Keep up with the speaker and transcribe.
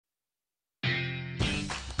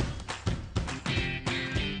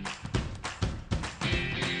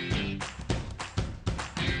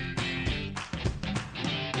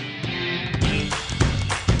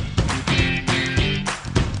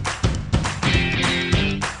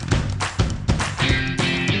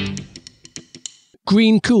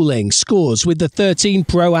Green Cooling scores with the 13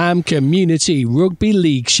 Pro-Am Community Rugby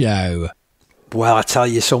League Show. Well, I tell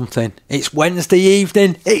you something, it's Wednesday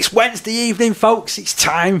evening. It's Wednesday evening, folks. It's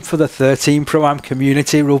time for the 13 Pro-Am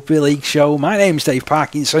Community Rugby League Show. My name's Dave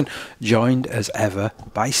Parkinson, joined as ever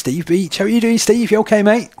by Steve Beech. How are you doing, Steve? You okay,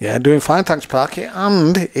 mate? Yeah, doing fine, thanks, Parky.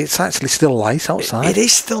 And it's actually still light outside. It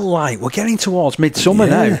is still light. We're getting towards midsummer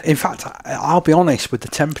now. In fact, I'll be honest, with the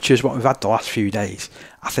temperatures, what we've had the last few days,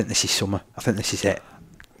 I think this is summer. I think this is it.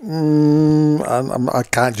 I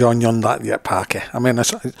can't join you on that yet, Parky. I mean,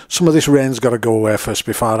 some of this rain's got to go away first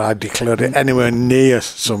before I declare it anywhere near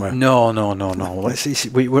summer. No.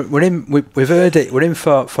 We've heard it. We're in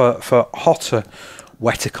for hotter,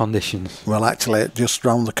 wetter conditions. Well, actually, just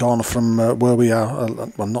round the corner from where we are,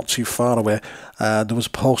 well, not too far away, there was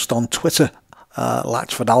a post on Twitter,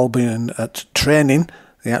 Latchford Albion at training.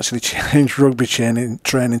 They actually changed rugby training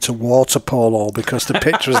to water polo because the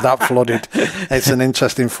pitch was that flooded. It's an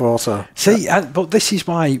interesting photo. See, but this is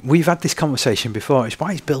why we've had this conversation before. It's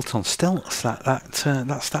why it's built on stilts, that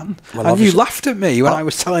stand. Well, and you laughed at me when I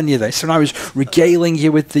was telling you this, and I was regaling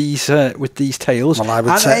you with these tales. Well, I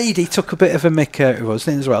would say Adi took a bit of a mick out of us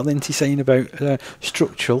as well, didn't he? Saying about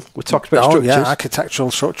structural. We talked about structures. Yeah,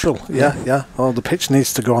 architectural, structural. Yeah. Oh, the pitch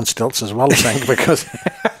needs to go on stilts as well, I think, because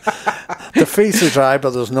the feet are dry,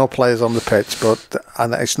 but there's no players on the pitch.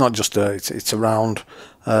 And it's not just there; it's around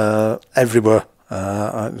everywhere.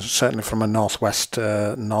 Certainly from a northwest,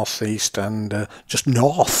 northeast, and just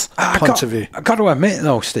north point of view. I've got to admit,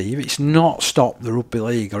 though, Steve, it's not stopped the rugby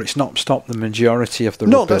league, or it's not stopped the majority of the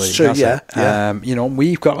rugby league. No, that's true. Yeah.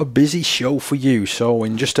 We've got a busy show for you. So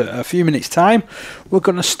in just a few minutes' time, we're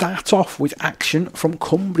going to start off with action from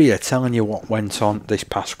Cumbria, telling you what went on this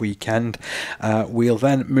past weekend. We'll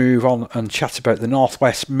then move on and chat about the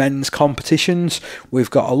Northwest men's competitions. We've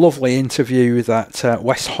got a lovely interview that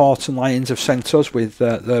Westhoughton Lions have sent us with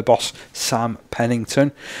their boss Sam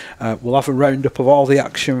Pennington. We'll have a roundup of all the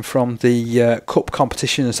action from the cup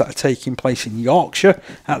competitions that are taking place in Yorkshire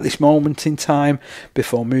at this moment in time,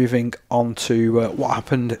 before moving on to what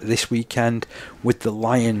happened this weekend with the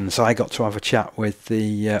Lions. I got to have a chat with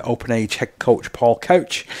the Open Age head coach Paul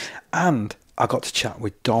Couch, and I got to chat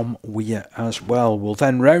with Dom Weir as well. We'll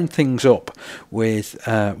then round things up with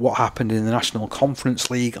what happened in the National Conference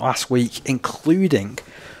League last week, including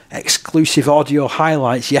exclusive audio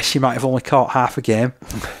highlights. Yes, you might have only caught half a game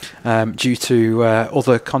due to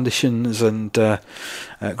other conditions and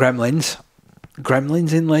gremlins.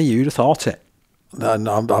 Gremlins in Leigh, you'd have thought it. No,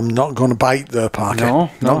 I'm not going to bite there, Parker.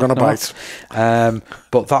 Not going to bite.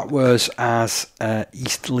 But that was as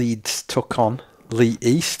East Leeds took on Leigh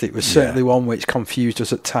East. It was certainly one which confused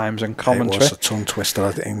us at times in commentary. It was a tongue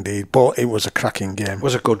twister indeed, but it was a cracking game. It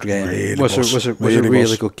was a good game. It was a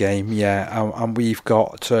really good game, yeah. And we've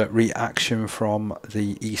got reaction from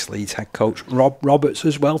the East Leeds head coach Rob Roberts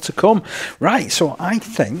as well to come. Right, so I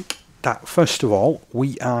think that first of all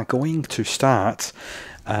we are going to start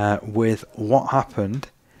with what happened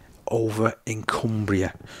over in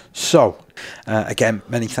Cumbria. So, again,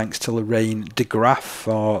 many thanks to Lorraine de Graaf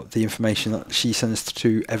for the information that she sends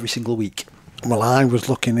to every single week. Well, I was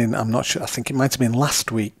looking in, I'm not sure, I think it might have been last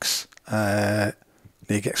week's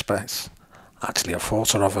League Express, actually a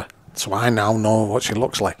photo of her. So I now know what she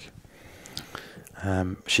looks like.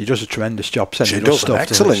 She does a tremendous job sending us stuff.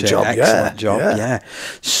 Excellent job, yeah.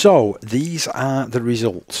 So these are the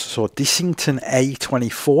results. So Dissington A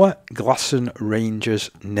 24, Glasson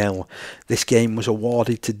Rangers 0. This game was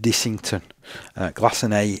awarded to Dissington.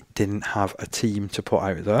 Glasson A didn't have a team to put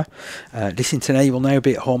out there. Dissington A will now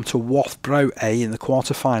be at home to Wharfbrow A in the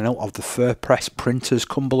quarter-final of the Fur Press Printers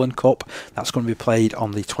Cumberland Cup. That's going to be played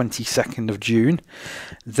on the 22nd of June.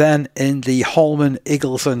 Then in the Holman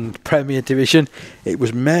Eagleson Premier Division, it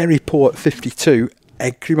was Maryport 52,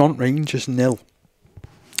 Egremont Rangers 0.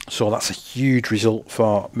 So that's a huge result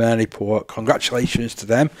for Maryport. Congratulations to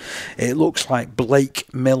them. It looks like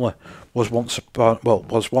Blake Miller was once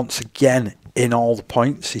again in all the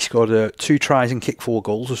points. He scored 2 tries and kicked 4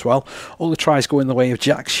 goals as well. All the tries go in the way of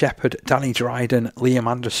Jack Shepherd, Danny Dryden, Liam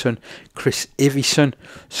Anderson, Chris Ivison,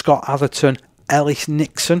 Scott Atherton, Ellis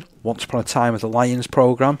Nixon, once upon a time of the Lions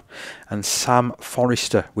programme, and Sam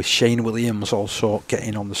Forrester, with Shane Williams also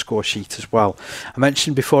getting on the score sheet as well. I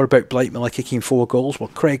mentioned before about Blake Miller kicking 4 goals.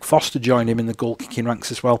 Well, Craig Foster joined him in the goal kicking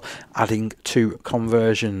ranks as well, adding 2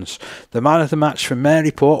 conversions. The man of the match for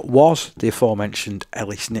Maryport was the aforementioned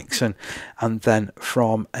Ellis Nixon, and then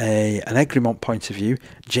from an Egremont point of view,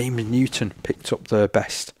 James Newton picked up the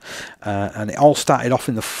best. And it all started off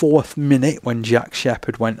in the 4th minute when Jack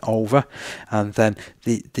Shepherd went over, and then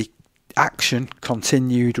the action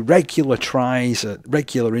continued, regular tries at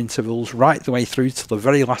regular intervals right the way through to the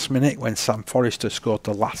very last minute when Sam Forrester scored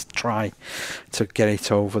the last try to get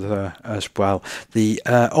it over there as well. The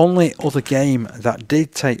only other game that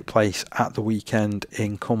did take place at the weekend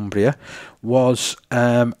in Cumbria was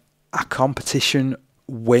a competition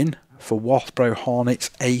win for Westhoughton Hornets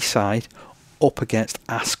A side up against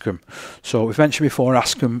Askham. So we've mentioned before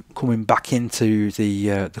Askham coming back into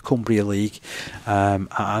the Cumbria League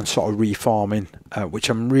and sort of reforming, which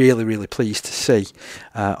I'm really pleased to see,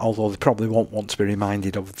 although they probably won't want to be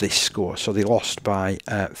reminded of this score. So they lost by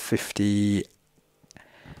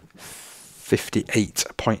 58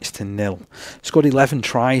 points to 0. Scored 11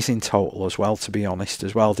 tries in total as well, to be honest,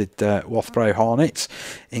 as well did Westhoughton Hornets,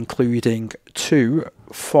 including 2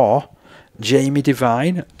 for Jamie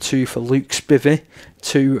Devine, 2 for Luke Spivey,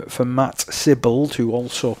 2 for Matt Sibbald, who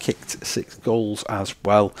also kicked 6 goals as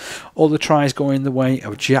well. Other tries going the way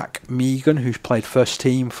of Jack Megan, who's played first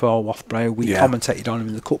team for Westhoughton. We commentated on him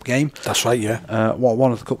in the cup game. That's right, yeah.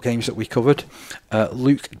 One of the cup games that we covered.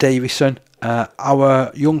 Luke Davison.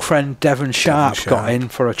 Our young friend Devon Sharp got in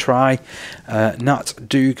for a try. Nat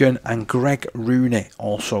Dugan and Greg Rooney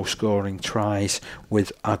also scoring tries,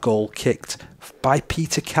 with a goal kicked by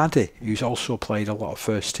Peter Caddy, who's also played a lot of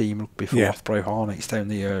first team rugby for Westhoughton Hornets down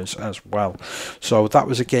the years as well. So that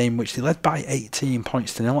was a game which they led by 18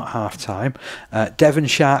 points to 0 at half time. Devon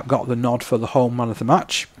Sharp got the nod for the home man of the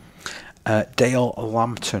match. Dale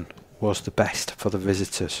Lampton was the best for the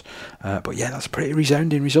visitors. But yeah, that's a pretty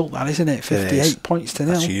resounding result, that, isn't it? 58 points to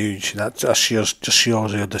 0. That's huge. That just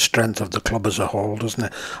shows you the strength of the club as a whole, doesn't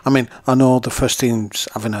it? I mean, I know the first team's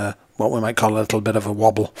having what we might call a little bit of a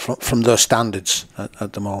wobble from their standards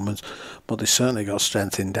at the moment, but they certainly got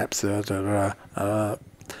strength in depth there.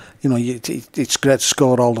 It's great to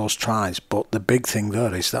score all those tries, but the big thing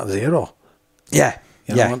there is that 0. Yeah.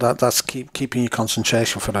 You know, that's keeping your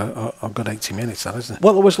concentration for a good 80 minutes, that, isn't it?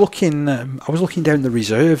 Well, I was looking down the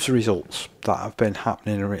reserves results that have been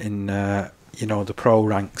happening in the pro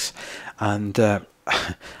ranks, and I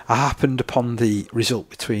happened upon the result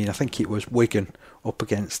between, I think it was Wigan up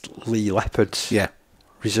against Leigh Leopards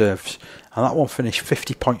reserves, and that one finished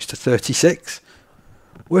 50 points to 36.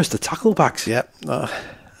 Where's the tackle backs? Yep.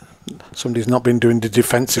 Somebody's not been doing the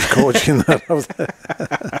defensive coaching there, have they?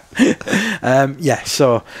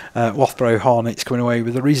 So Westhoughton Hornets coming away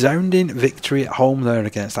with a resounding victory at home there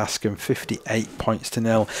against Askham, 58 points to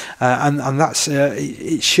 0. And that's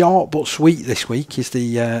it's short but sweet this week is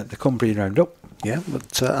the Cumbrian roundup. Yeah,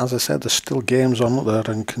 but as I said, there's still games on up there,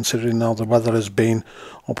 and considering now the weather has been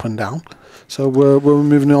up and down. So we're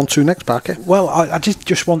moving on to next, Parker. Well, I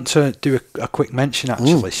just want to do a quick mention,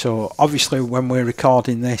 actually. So obviously when we're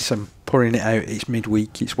recording this and putting it out, it's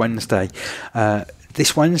midweek, it's Wednesday.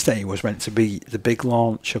 This Wednesday was meant to be the big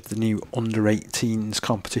launch of the new under-18s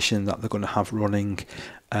competition that they're going to have running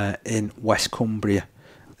in West Cumbria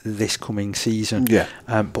this coming season.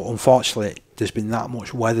 But unfortunately, there's been that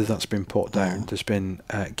much weather that's been put down. There's been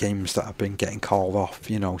games that have been getting called off,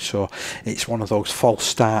 so it's one of those false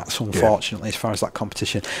starts, unfortunately, as far as that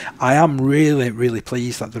competition. I am really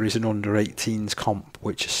pleased that there is an under-18s comp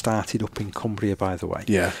which has started up in Cumbria, by the way,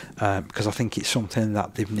 because I think it's something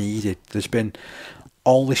that they've needed. There's been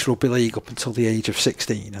all this rugby league up until the age of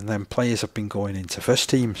 16, and then players have been going into first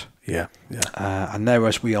teams. And now,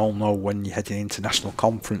 as we all know, when you're heading into National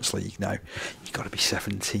Conference League now, you've got to be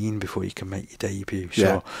 17 before you can make your debut.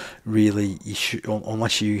 So really, you should,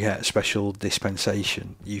 unless you get a special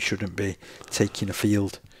dispensation, you shouldn't be taking a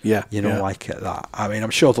field. Like that. I mean, I'm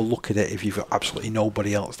sure they'll look at it if you've got absolutely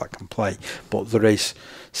nobody else that can play, but there is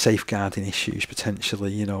safeguarding issues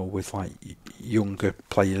potentially, with like younger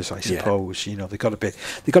players, I suppose. They've got to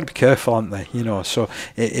be careful, aren't they? So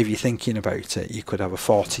if you're thinking about it, you could have a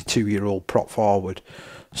 42-year-old prop forward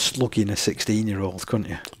slugging a 16-year-old, couldn't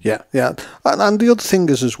you? And the other thing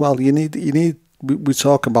is as well, you need. We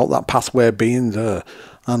talk about that pathway being there,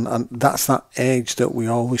 and that's that age that we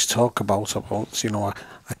always talk about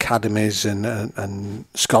academies and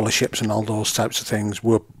scholarships and all those types of things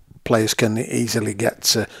where players can easily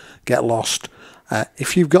get lost.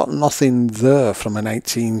 If you've got nothing there from an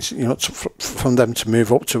 18s, from them to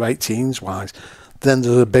move up to 18s wise, then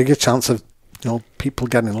there's a bigger chance of people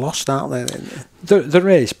getting lost, aren't there? There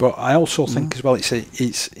is, but I also think as well it's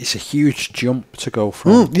a huge jump to go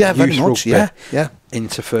from very much, rugby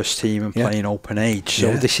into first team and playing open age.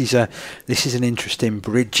 So this is an interesting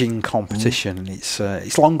bridging competition, and it's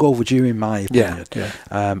long overdue in my opinion.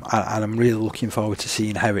 And I'm really looking forward to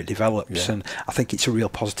seeing how it develops. And I think it's a real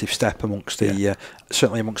positive step amongst the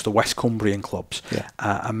certainly amongst the West Cumbrian clubs,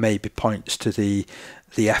 and maybe points to the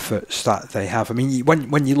efforts that they have. I mean,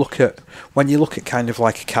 when you look at kind of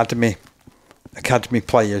like academy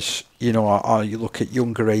players, you know, or you look at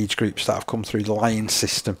younger age groups that have come through the Lions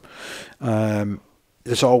system,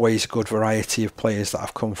 there's always a good variety of players that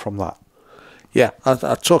have come from that. Yeah,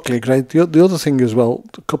 I totally agree. The other thing as well,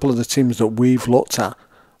 a couple of the teams that we've looked at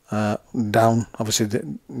down, obviously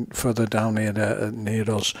further down here near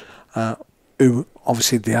us, who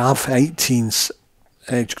obviously they have 18s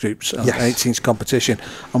age groups, 18s competition,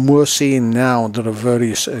 and we're seeing now there are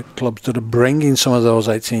various clubs that are bringing some of those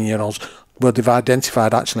 18-year-olds where they've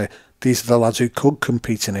identified actually these are the lads who could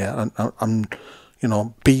compete in here and you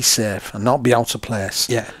know, be safe and not be out of place.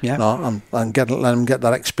 And let them get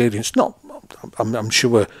that experience. I'm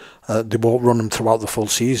sure they won't run them throughout the full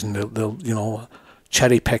season. They'll you know,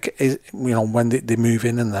 cherry pick, you know, when they move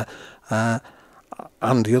in and there.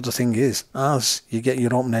 And the other thing is, as you get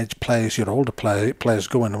your open age players, your older players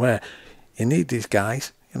going away, you need these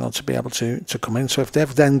guys, you know, to be able to come in. So if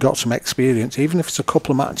they've then got some experience, even if it's a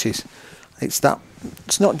couple of matches, it's not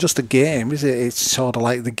just a game, is it? It's sort of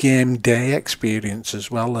like the game day experience as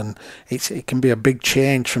well, and it can be a big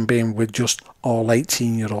change from being with just all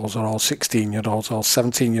 18-year-olds or all 16-year-olds or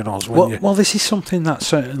 17-year-olds. Well, this is something that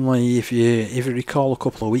certainly, if you recall, a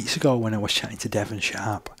couple of weeks ago when I was chatting to Devon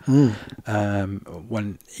Sharp,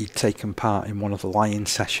 when he'd taken part in one of the Lions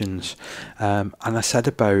sessions, and I said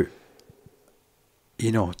about,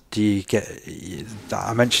 you know, do you get?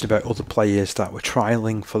 I mentioned about other players that were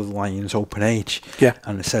trialling for the Lions Open Age,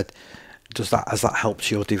 and I said, has that helped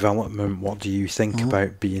your development? What do you think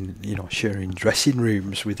about being, you know, sharing dressing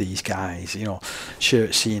rooms with these guys? You know,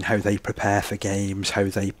 seeing how they prepare for games, how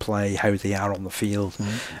they play, how they are on the field,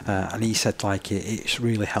 and he said like it's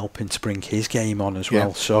really helping to bring his game on as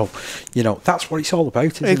well. So, you know, that's what it's all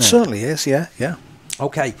about, isn't it? It certainly is. Yeah.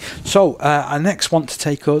 Okay, so I next want to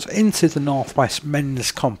take us into the Northwest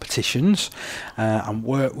men's competitions, and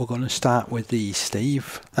we're going to start with these,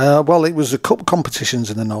 Steve. Well, it was the cup competitions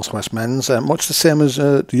in the Northwest men's, much the same as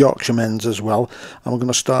the Yorkshire men's as well. And we're going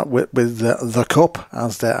to start with the cup,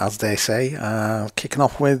 as they say, kicking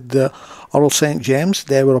off with Oral St James.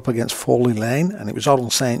 They were up against Foley Lane, and it was Oral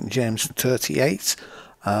St James 38,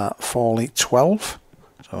 Foley 12.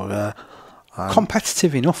 So.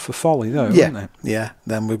 Competitive enough for Foley, though, weren't they? Yeah.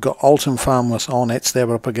 Then we've got Alton Farmers Hornets. They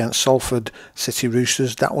were up against Salford City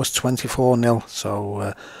Roosters. That was 24-0. So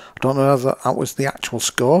I don't know whether that was the actual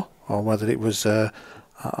score or whether it was a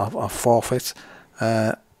forfeit.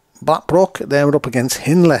 Blackbrook, they were up against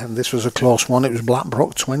Hindley, and this was a close one. It was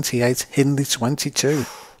Blackbrook 28, Hindley 22.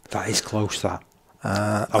 That is close, that.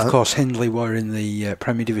 Of course, Hindley were in the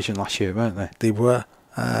Premier Division last year, weren't they? They were.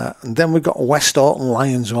 And then we've got Westhoughton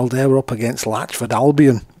Lions. Well, they were up against Latchford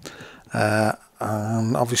Albion.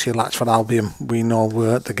 And obviously Latchford Albion, we know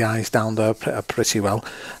the guys down there pretty well.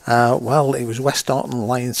 Well, it was Westhoughton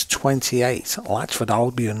Lions 28, Latchford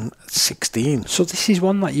Albion 16. So this is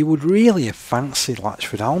one that you would really have fancied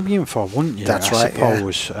Latchford Albion for, wouldn't you? That's right,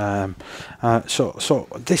 suppose. Yeah. So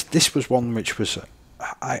this was one which was,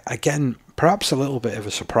 again, perhaps a little bit of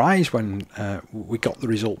a surprise when we got the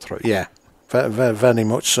result through. Yeah. Very, very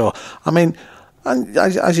much so. I mean, and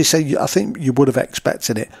as you say, I think you would have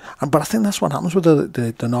expected it. But I think that's what happens with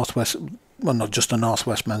the Northwest, well, not just the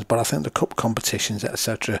Northwest men's, but I think the cup competitions,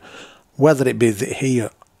 etc. Whether it be here,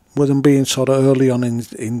 with them being sort of early on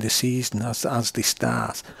in the season as they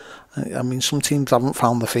start. I mean, some teams haven't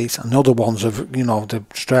found the feet, and other ones have, you know, they're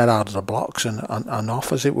straight out of the blocks and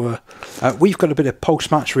off, as it were. We've got a bit of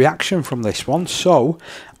post-match reaction from this one. So,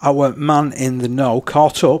 our man in the know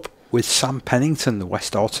caught up with Sam Pennington, the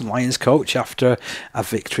Westhoughton Lions coach, after a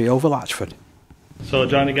victory over Latchford. So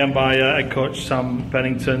joined again by head coach Sam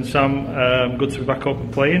Pennington. Sam, good to be back up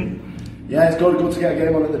and playing. Yeah, it's good to get a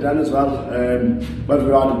game on at the Den as well.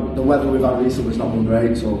 The weather we've had recently has not been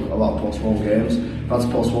great, so a lot of postponed games. We've had to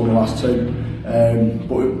postpone the last two,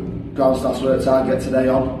 but ground staff's worked hard, get today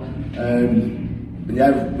on.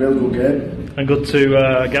 Yeah, really good game. And good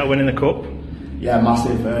to get a win in the cup. Yeah,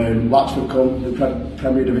 massive. Latchford come, the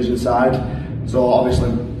Premier Division side, so obviously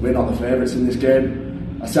we're not the favourites in this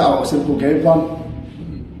game. I set out a simple game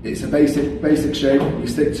plan. It's a basic shape, you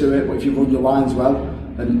stick to it, but if you run your lines well,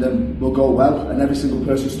 then we'll go well, and every single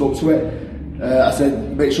person stuck to it. I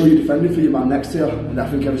said, make sure you're defending for your man next to you, and I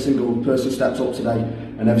think every single person stepped up today,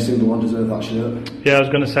 and every single one deserved that shirt. Yeah, I was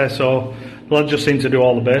going to say, so Well, I just seemed to do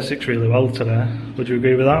all the basics really well today. Would you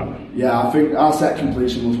agree with that? Yeah, I think our set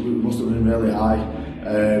completion must have been really high,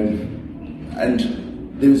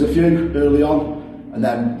 and there was a few early on, and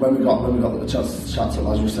then when we got the chance to chat to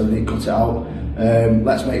lads, we said we need to cut it out.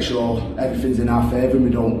 Let's make sure everything's in our favour and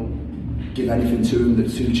we don't give anything to them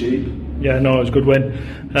that's too cheap. Yeah, no, it was a good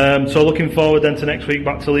win. So looking forward then to next week,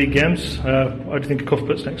 back to league games. How do you think of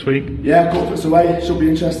Cuthbert's next week? Yeah, Cuthbert's away, should be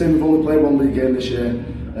interesting. We've only played one league game this year.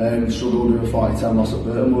 Struggled with a 40-10 loss at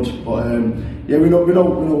Burtonwood, but yeah, we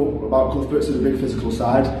know about Cuthbert's. It's a big physical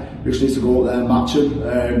side. We just need to go out there and match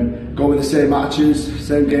them, go with the same attitudes,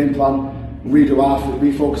 same game plan. We do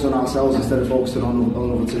we focus on ourselves instead of focusing on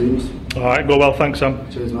other teams. All right, go well, thanks Sam.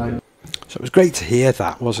 Cheers, mate. So it was great to hear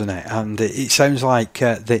that, wasn't it? And it sounds like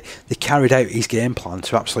they carried out his game plan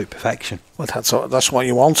to absolute perfection. Well, that's what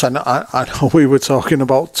you want. And I know we were talking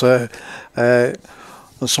about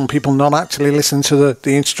some people not actually listening to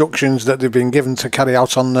the instructions that they've been given to carry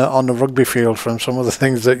out on the rugby field from some of the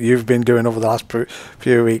things that you've been doing over the last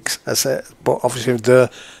few weeks. But obviously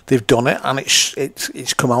they've done it, and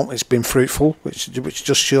it's come out. It's been fruitful, which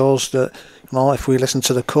just shows that, you know, if we listen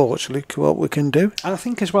to the coach, look what we can do. And I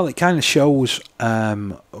think as well, it kind of shows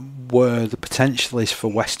where the potential is for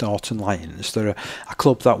Westhoughton Lions. They're a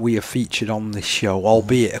club that we have featured on this show,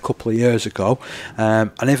 albeit a couple of years ago. I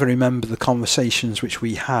never remember the conversations which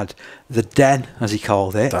we had. The den, as he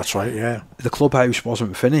called it. That's right, yeah. The clubhouse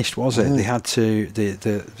wasn't finished, was it? They had to.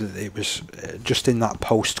 It was just in that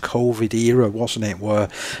post-COVID era, wasn't it? Where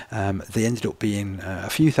they ended up being a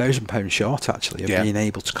few £1,000 short, actually, of being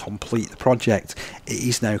able to complete the project. It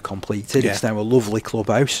is now completed. It's now a lovely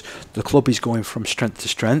clubhouse. The club is going from strength to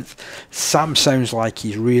strength. Sam sounds like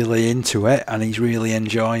he's really into it and he's really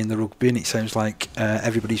enjoying the rugby, and it sounds like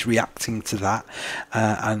everybody's reacting to that.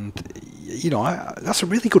 And you know, that's a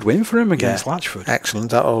really good win for him against Latchford.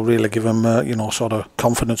 Excellent. That'll really give him, sort of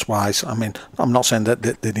confidence-wise. I mean, I'm not saying that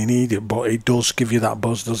they need it, but it does give you that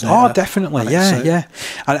buzz, doesn't it? Oh, definitely, yeah.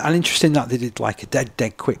 And interesting that they did like a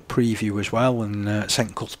dead quick preview as well, and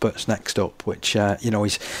St Cuthbert's next up, which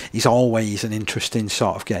is always an interesting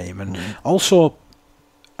sort of game, and also.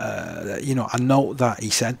 I note that he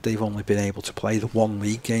said they've only been able to play the one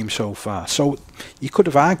league game so far. So you could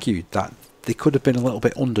have argued that they could have been a little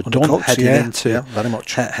bit underdone heading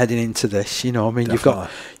into this. You know, I mean, Definitely.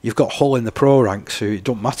 you've got Hull in the pro ranks who it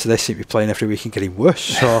don't matter, they seem to be playing every week and getting worse.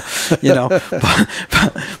 So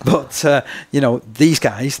but these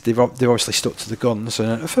guys they've obviously stuck to the guns,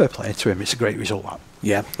 and a fair play to him. It's a great result. That.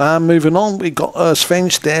 Yeah. Moving on, we got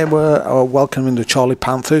Finch. They were welcoming the Charlie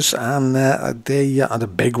Panthers, and they had a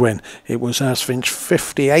big win. It was Finch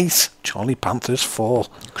 58, Charlie Panthers 4.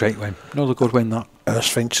 Great win. Another good win, that.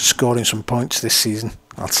 Finch is scoring some points this season.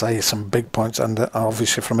 I'll say some big points, and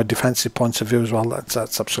obviously from a defensive point of view as well, that's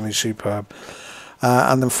absolutely superb.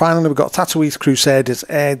 And then finally we've got Tatooine Crusaders.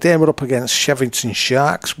 They were up against Shevington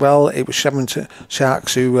Sharks. Well, it was Shevington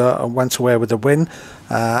Sharks who went away with a win.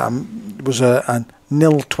 It was a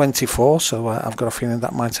 0-24, so I've got a feeling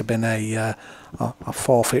that might have been a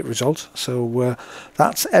forfeit result. So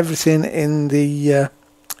that's everything in the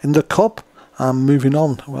cup. Moving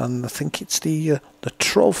on, and I think it's the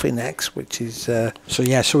trophy next, which is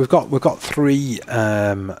so we've got three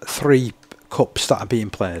cups that are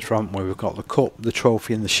being played, haven't we? We've got the cup, the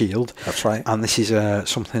trophy, and the shield. That's right. And this is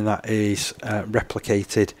something that is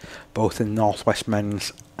replicated both in North West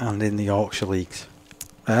Men's and in the Yorkshire leagues.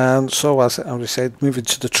 And so, as I said, moving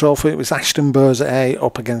to the trophy, it was Ashton Burrs A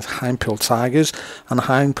up against Hinepool Tigers, and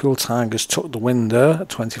Hinepool Tigers took the win there,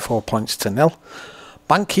 24 points to 0.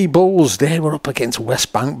 Banky Bulls, they were up against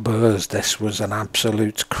West Bank Burrs. This was an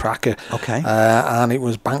absolute cracker. Okay. And it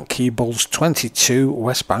was Banky Bulls 22,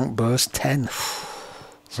 West Bank Burrs 10.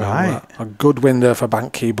 So, right. A good win there for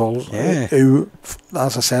Banky Bulls, who,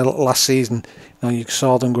 as I said, last season, you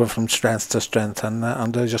saw them go from strength to strength,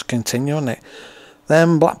 and they're just continuing it.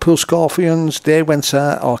 Then Blackpool Scorpions, they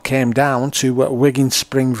came down to Wiggins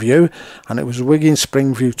Springview, and it was Wiggins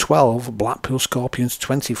Springview 12, Blackpool Scorpions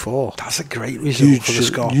 24. That's a great result for the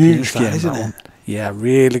Scorpions, isn't it? Yeah,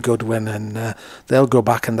 really good win, and they'll go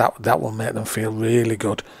back, and that will make them feel really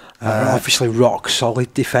good. Obviously, rock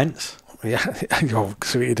solid defence. Yeah, you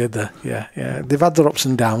see what you did there. Yeah. They've had their ups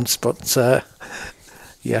and downs, but.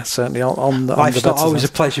 Yeah, certainly on the. Life's not always a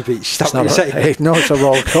pleasure, Beech. No, it's a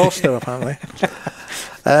roller coaster apparently.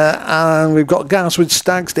 And we've got Garswood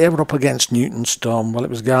Stags. They were up against Newton Storm. Well, it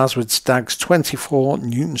was Garswood Stags 24,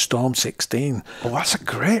 Newton Storm 16. Oh, that's a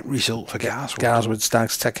great result for Garswood. Garswood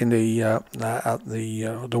Stags taking the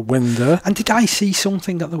win there. And did I see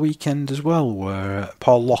something at the weekend as well, where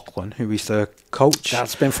Paul Loughlin, who is the coach,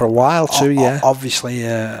 that's been for a while too, yeah. Obviously,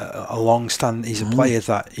 a long-stand. He's a player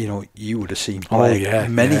that you would have seen play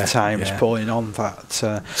many times, pulling on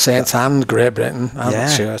that Saints and Great Britain.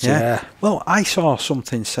 Yeah. Well, I saw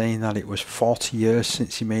something saying that it was 40 years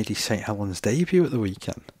since he made his St Helens debut at the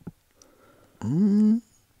weekend.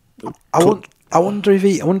 I wonder if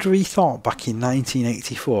he thought back in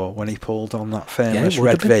 1984 when he pulled on that famous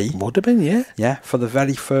Red V. Would have been, yeah. Yeah, for the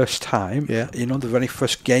very first time. Yeah. The very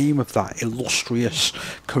first game of that illustrious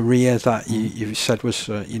career that you said was,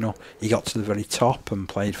 he got to the very top and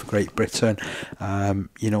played for Great Britain.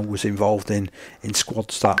 Was involved in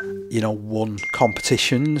squads that won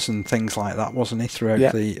competitions and things like that, wasn't he,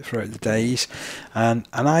 throughout the days? And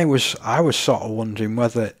I was sort of wondering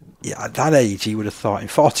whether, at that age, he would have thought in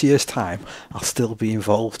 40 years' time I'll still be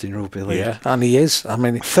involved in rugby league. Yeah, and he is. I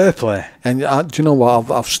mean, fair play. And do you know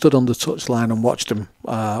what? I've stood on the touchline and watched him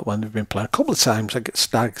when they've been playing a couple of times against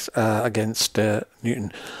Stags against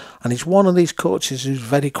Newton. And he's one of these coaches who's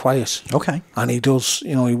very quiet. Okay. And he does,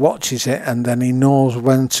 he watches it and then he knows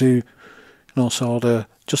when to, sort of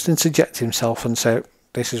just interject himself and say,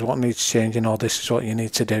 this is what needs changing, or this is what you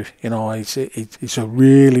need to do. He's a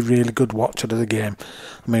really, really good watcher of the game.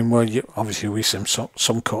 I mean, obviously we see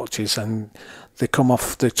some coaches and they come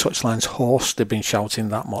off the touchlines hoarse. They've been shouting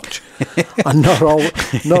that much, and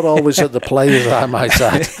not always at the players, I might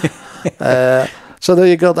add. So there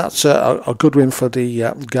you go. That's a good win for the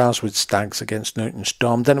Garswood Stags against Newton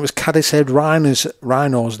Storm. Then it was Cadishead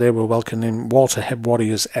Rhinos. They were welcoming Waterhead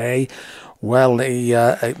Warriors A. Well,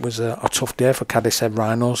 it was a tough day for Cadishead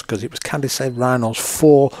Rhinos because it was Cadishead Rhinos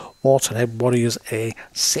 4, Waterhead Warriors A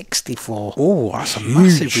 64. Oh, that's a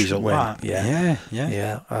massive result. Win.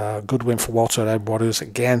 Yeah. Good win for Waterhead Warriors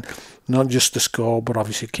again. Not just the score, but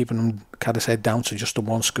obviously keeping them Cadishead down to just the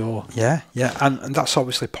one score. Yeah, and that's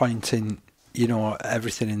obviously pointing,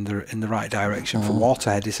 everything in the right direction for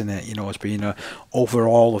Waterhead, isn't it? As being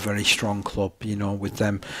overall a very strong club, with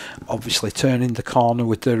them obviously turning the corner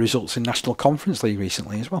with their results in National Conference League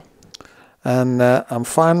recently as well. And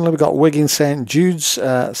finally we've got Wigan St Jude's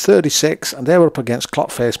 36, and they were up against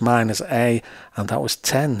Clockface Miners A, and that was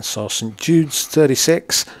 10. So St Jude's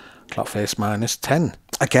 36, Clockface Miners 10.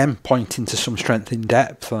 Again, pointing to some strength in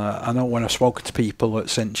depth. I know when I've spoken to people at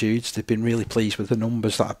St Jude's, they've been really pleased with the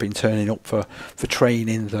numbers that have been turning up for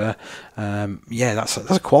training there. That's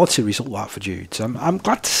a quality result that for Jude's. I'm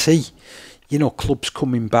glad to see, clubs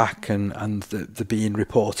coming back and they're being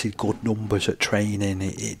reported good numbers at training.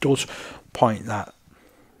 It does point that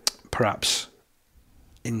perhaps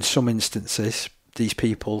in some instances these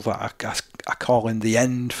people that are calling the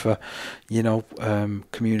end for,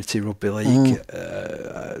 community rugby league,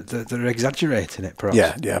 they're exaggerating it, perhaps.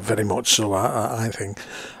 Yeah, very much so, I think.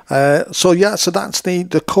 So that's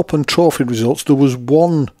the cup and trophy results. There was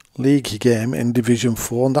one league game in Division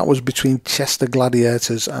 4, and that was between Chester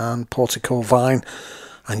Gladiators and Portico Vine.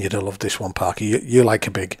 And you'd have loved this one, Parky. You like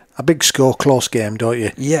a big score, close game, don't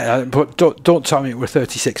you? Yeah, but don't tell me it were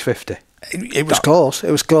 36-50. It was close.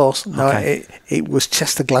 It was close. No, okay. It was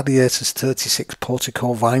Chester Gladiators 36,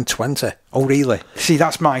 Portico Vine 20. Oh, really? See,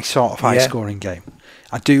 that's my sort of high-scoring game.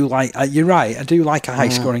 I do like. You're right. I do like a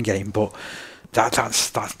high-scoring game, but that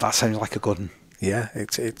sounds like a good one. Yeah,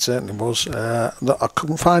 it certainly was. I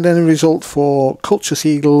couldn't find any result for Culture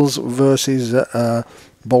Eagles versus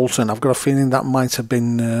Bolton. I've got a feeling that might have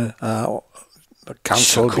been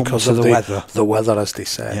cancelled because of the weather. The weather, as they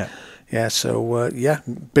say. Yeah. Yeah, so,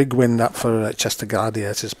 big win that for Chester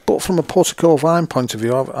Gladiators. But from a Portico Vine point of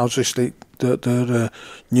view, obviously, the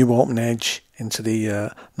new open age into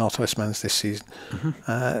the North West Men's this season.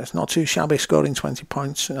 It's not too shabby, scoring 20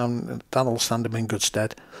 points. That'll stand them in good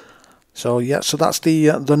stead. So, so that's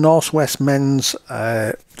the North West Men's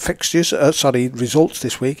results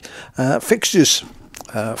this week. Fixtures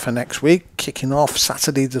for next week, kicking off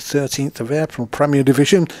Saturday the 13th of April, Premier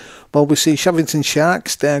Division. Well, we see Shevington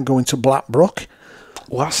Sharks, they're going to Blackbrook.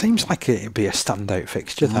 Well, that seems like it'd be a standout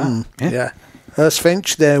fixture, that. Yeah.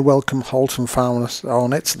 Finch, they welcome Halton Farmers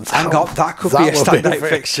Hornets. That could be a standout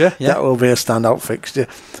fixture. Yeah. That will be a standout fixture.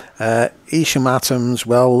 Isham Atoms,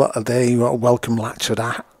 well, they welcome Latchford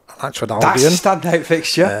Albion. That's a standout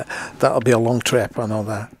fixture. That'll be a long trip, I know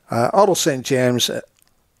that. Oddle St James,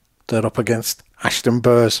 they're up against Ashton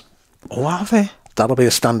Burrs. Oh, are they? That'll be a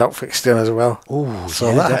standout fixture as well. Oh,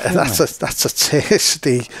 so yeah, that's a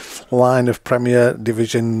tasty line of Premier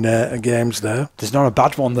Division games there. There's not a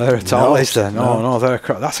bad one there at all, is there? No.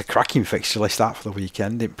 That's a cracking fixture list that for the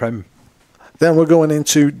weekend in Prem. Then we're going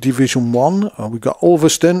into Division 1. We've got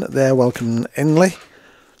Ulverston, they're welcoming Hindley.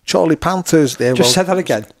 Charlie Panthers, they're Just say that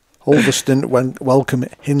again. Ulverston welcome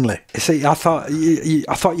Hindley. See, I thought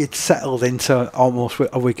you'd settled into almost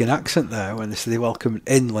a Wigan accent there when they said they welcomed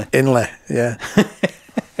Hindley. Hindley, yeah.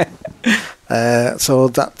 So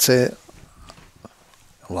that's it.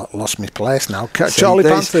 Lost my place now. Charlie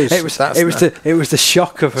Panthers. It was the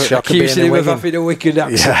shock of accusing him of having a Wigan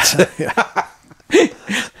accent. Yeah.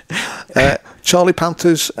 Charlie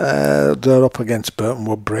Panthers, they're up against Burton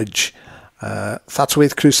Woodbridge.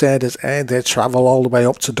 Thatchworth Crusaders, they travel all the way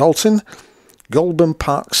up to Dalton. Goulburn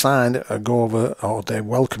Parkside they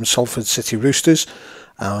welcome Salford City Roosters.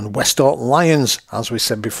 And Westhoughton Lions, as we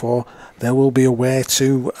said before, they will be away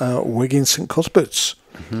to Wigan St Cuthberts.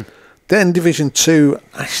 Mm-hmm. Then Division 2,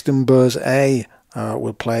 Ashton Burrs A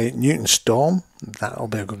will play Newton Storm. That'll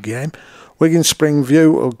be a good game. Wigan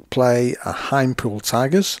Springview will play Highpool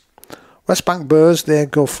Tigers. West Bank Burrs, they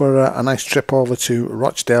go for a nice trip over to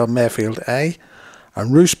Rochdale Mayfield A.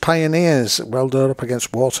 And Roost Pioneers, well, they're up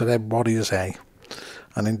against Waterhead Warriors A.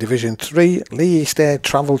 And in Division 3, Leigh East A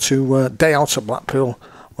travel to day out at Blackpool,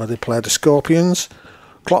 where they play the Scorpions.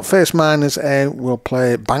 Clockface Miners A will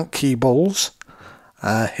play Bank Bulls.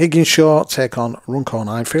 Higginshaw take on Runcorn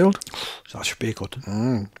Highfield. That should be a good.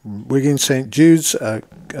 Wigan St Jude's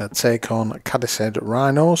take on Cadishead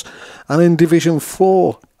Rhinos. And in Division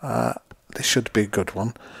 4, this should be a good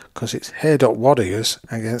one, because it's Haydock Warriors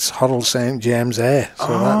against Hoddle St James A.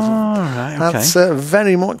 So that's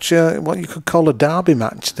very much what you could call a derby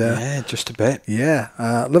match there. Yeah, just a bit. Yeah.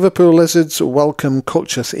 Liverpool Lizards welcome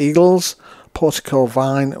Culcheth Eagles. Portico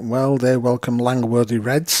Vine, well, they welcome Langworthy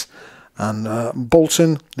Reds. And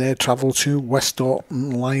Bolton, they travel to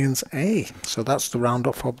Westhoughton Lions A. So that's the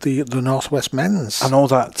roundup of the Northwest Men's. I know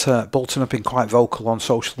that Bolton have been quite vocal on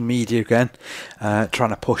social media again, trying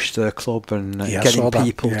to push the club and getting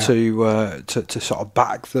people to sort of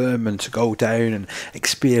back them and to go down and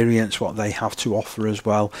experience what they have to offer as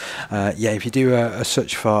well. If you do a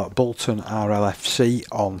search for Bolton RLFC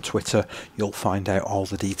on Twitter, you'll find out all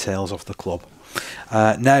the details of the club.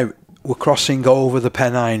 Now, we're crossing over the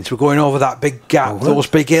Pennines. We're going over that big gap, those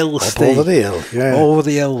big hills. Over the hill, yeah. Over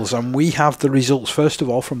the hills. And we have the results, first of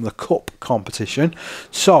all, from the Cup competition.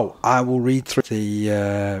 So I will read through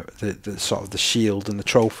the sort of the shield and the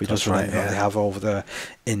trophy that they have over there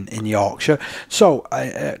in Yorkshire. So,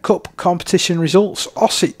 Cup competition results.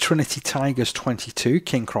 Ossett Trinity Tigers 22,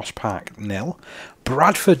 King Cross Park 0.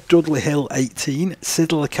 Bradford Dudley Hill 18,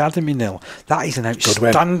 Siddle Academy 0. That is an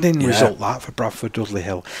outstanding result, that, for Bradford Dudley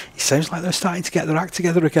Hill. It sounds like they're starting to get their act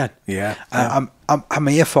together again. Yeah. I'm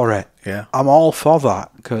here for it. Yeah. I'm all for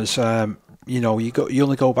that, because you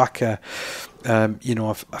only go back a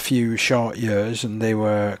few short years, and they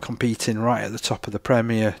were competing right at the top of the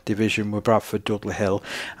Premier Division with Bradford Dudley Hill.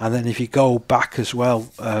 And then if you go back as well,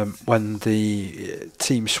 when the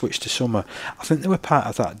team switched to summer, I think they were part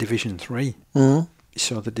of that Division 3. Mm.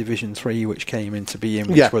 So the Division 3 which came into being,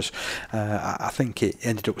 which was, I think it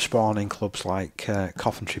ended up spawning clubs like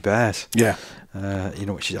Coventry Bears. Yeah.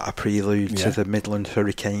 Which is a prelude to the Midland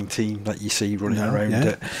Hurricane team that you see running around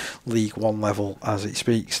at League One level as it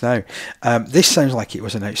speaks now. This sounds like it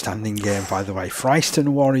was an outstanding game, by the way. Fryston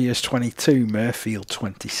Warriors 22, Murfield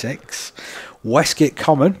 26. Westgate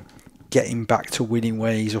Common getting back to winning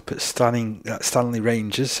ways up at Stanley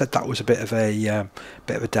Rangers. Said that was a bit of a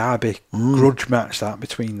derby grudge match that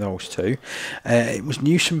between those two. It was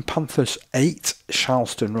Newsham Panthers 8,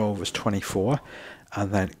 Charleston Rovers 24.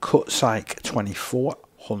 And then Cutsick 24,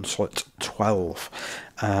 Hunslet 12.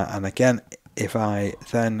 And again, if I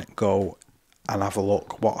then go and have a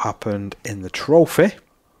look what happened in the trophy,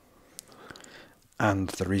 and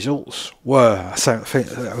the results were,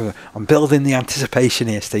 I'm building the anticipation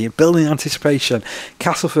here, Steve. Building anticipation.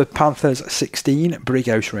 Castleford Panthers 16,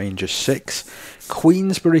 Brighouse Rangers 6,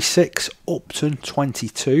 Queensbury 6, Upton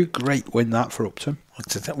 22. Great win that for Upton.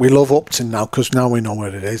 We love Upton now, because now we know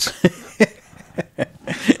where it is.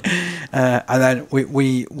 And then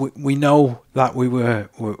we know that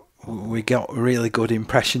we got a really good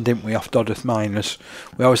impression, didn't we, off Dodworth Miners?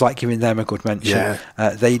 We always like giving them a good mention. Yeah.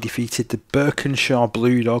 They defeated the Birkenshaw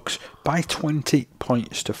Blue Dogs by 20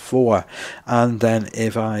 points to 4. And then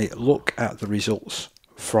if I look at the results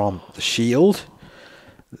from the Shield,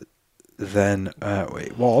 then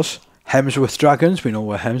it was Hemsworth Dragons, we know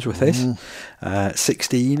where Hemsworth is.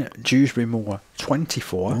 16, Dewsbury Moor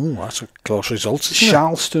 24. Oh, that's a close result.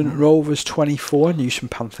 Charleston Rovers 24, Newsom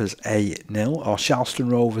Panthers A-0. Or Charleston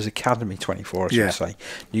Rovers Academy 24, I should say.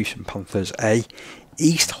 Newsom Panthers A.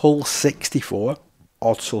 East Hull 64,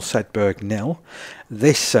 Odsal Sedberg 0.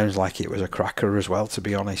 This sounds like it was a cracker as well, to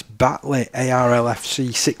be honest. Batley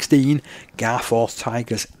ARLFC 16, Garforth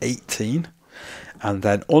Tigers 18. And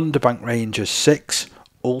then Underbank Rangers 6,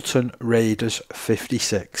 Ulton Raiders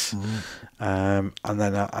 56. And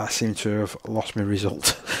then I seem to have lost my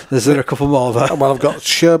result. Is there a couple more there? Well, I've got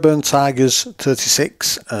Sherburn Tigers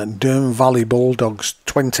 36 and Durham Valley Bulldogs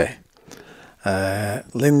 20.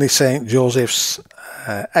 Linley St Joseph's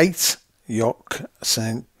 8, York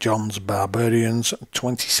St John's Barbarians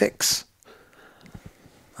 26.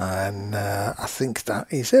 And I think that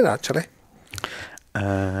is it, actually.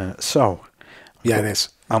 Yeah, it is.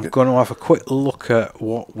 I'm going to have a quick look at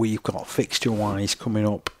what we've got fixture-wise coming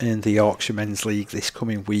up in the Yorkshire Men's League this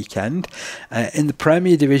coming weekend. In the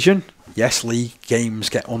Premier Division, yes, league games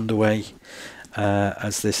get underway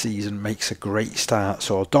as the season makes a great start.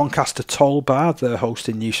 So Doncaster Tollbar, they're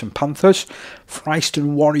hosting Newsom Panthers.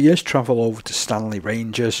 Fryston Warriors travel over to Stanley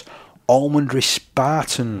Rangers. Almondry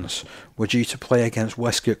Spartans were due to play against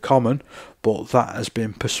Westgate Common, but that has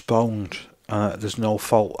been postponed. There's no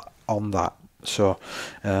fault on that. So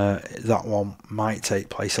that one might take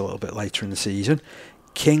place a little bit later in the season.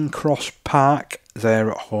 King Cross Park,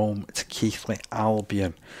 they're at home to Keighley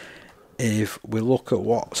Albion. If we look at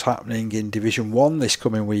what's happening in Division 1 this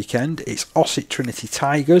coming weekend, it's Ossett Trinity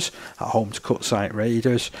Tigers at home to Cutside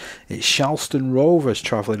Raiders. It's Charleston Rovers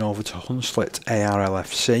travelling over to Hunslet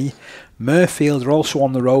ARLFC. Murfield are also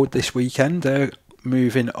on the road this weekend. They're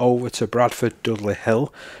moving over to Bradford Dudley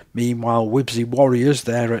Hill. Meanwhile, Wibsey Warriors,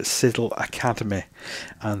 they're at Siddle Academy.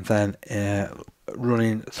 And then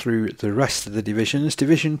running through the rest of the divisions,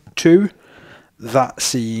 Division 2, that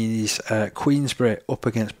sees Queensbury up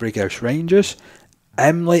against Brighouse Rangers.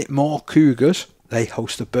 Emley Moor Cougars, they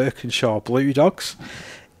host the Birkenshaw Blue Dogs.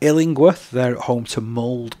 Illingworth, they're at home to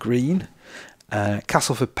Mould Green.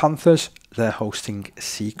 Castleford Panthers, they're hosting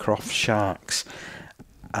Seacroft Sharks.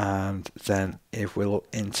 And then if we look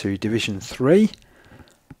into Division 3,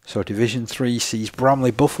 so Division 3 sees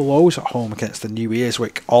Bramley Buffaloes at home against the New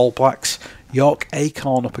Earswick All Blacks. York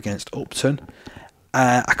Acorn up against Upton.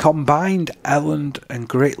 A combined Elland and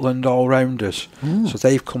Greatland all-rounders. So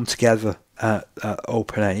they've come together at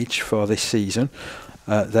Open Age for this season.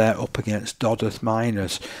 They're up against Dodworth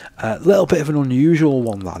Miners. A little bit of an unusual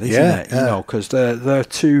one, that, isn't it? You know, because they're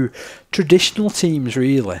two traditional teams,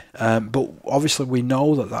 really. But obviously, we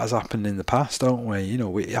know that has happened in the past, don't we? You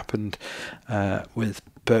know, it happened with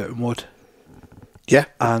Burton Wood,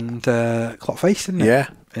 and Clockface, didn't it? Yeah.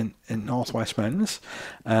 In North West Men's.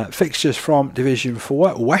 Fixtures from Division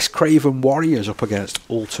 4: West Craven Warriors up against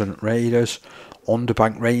Ulton Raiders.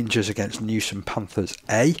 Underbank Rangers against Newsom Panthers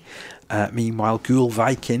A. Meanwhile, Goole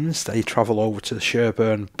Vikings, they travel over to the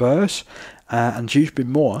Sherburn Bears. And Dewsbury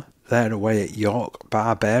Moor, they're away at York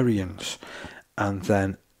Barbarians. And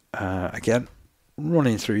then, again,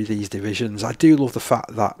 running through these divisions, I do love the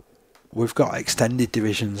fact that we've got extended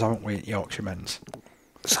divisions, haven't we, at Yorkshire Men's?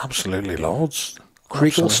 It's absolutely loads.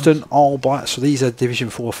 Craigleston All Blacks, so these are Division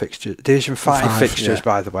 4 fixtures, Division 5 fixtures,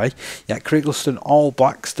 by the way. Yeah, Craigleston All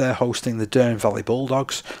Blacks, they're hosting the Durham Valley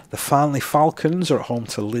Bulldogs. The Farnley Falcons are at home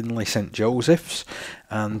to Linley St Joseph's.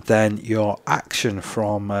 And then your action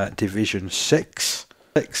from Division 6.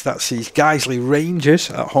 That sees Guiseley Rangers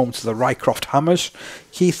at home to the Rycroft Hammers.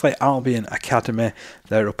 Keighley Albion Academy,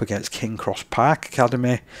 they're up against King Cross Park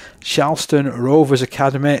Academy. Charleston Rovers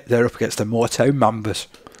Academy, they're up against the Moortown Mambas.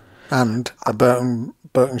 And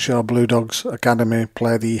Birkenshaw Blue Dogs Academy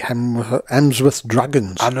play the Hemsworth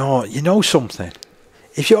Dragons. I know, you know something?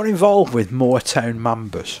 If you're involved with Moortown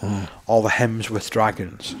Mambas or the Hemsworth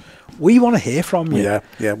Dragons, we want to hear from you.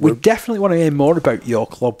 Yeah. We definitely want to hear more about your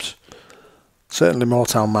clubs. Certainly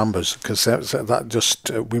Moortown Mambas, because that just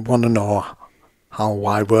we want to know how,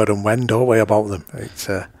 why, where and when, don't we, about them.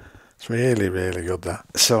 It's really, really good,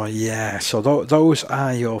 that. So, yeah, those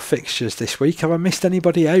are your fixtures this week. Have I missed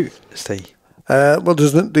anybody out, Steve? Well,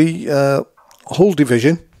 there's the Hull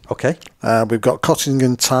Division. Okay. We've got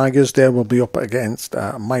Cottingham Tigers. They will be up against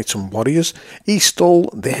Myton Warriors. East Hull,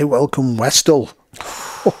 they welcome Westhoughton.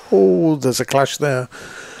 Oh, there's a clash there.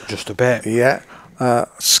 Just a bit. Yeah.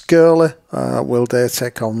 Skirley will they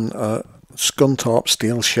take on Scunthorpe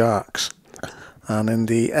Steel Sharks. And in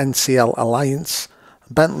the NCL Alliance,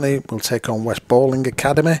 Bentley will take on West Bowling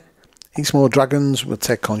Academy. Eastmoor Dragons will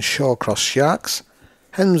take on Shawcross Sharks.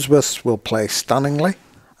 Hemsworth will play Stanningley.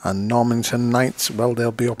 And Normanton Knights, well,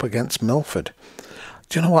 they'll be up against Milford.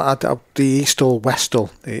 Do you know what? The Eastall Westall,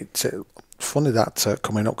 it's funny that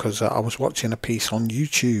coming up, because I was watching a piece on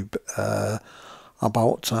YouTube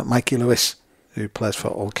about Mikey Lewis, who plays for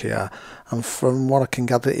Hull KR. And from what I can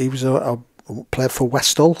gather, he was played for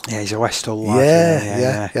Westall. Yeah, he's a Westall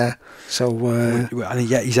lad. Yeah. So, and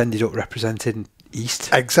he's ended up representing East.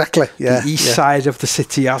 Exactly, yeah. The east side of the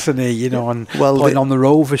city, hasn't he? And playing on the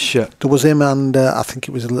Rovers shirt. There was him and I think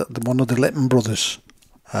it was one of the Litton brothers.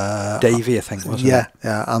 Davey, I think, wasn't it?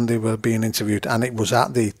 Yeah, and they were being interviewed, and it was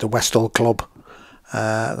at the Westall Club.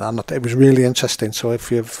 And it was really interesting. So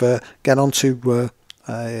if you've get onto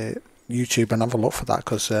YouTube and have a look for that,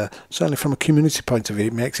 because certainly from a community point of view,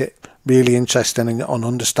 it makes it really interesting on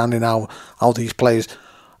understanding how these players,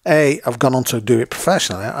 A, have gone on to do it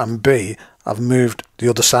professionally, and B, have moved the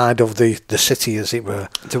other side of the city, as it were.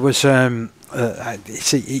 There was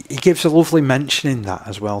he gives a lovely mention in that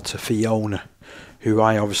as well to Fiona, who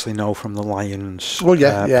I obviously know from the Lions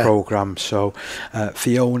programme. So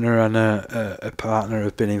Fiona and a partner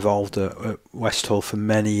have been involved at Westhull for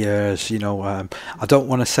many years. I don't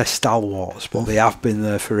want to say stalwarts, but they have been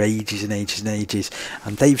there for ages and ages and ages.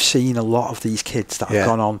 And they've seen a lot of these kids that have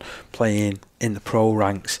gone on playing in the pro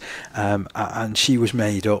ranks, and she was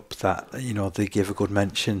made up that they give a good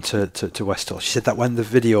mention to Westhull. She said that when the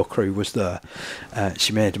video crew was there,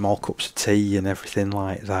 she made them all cups of tea and everything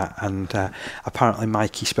like that. And apparently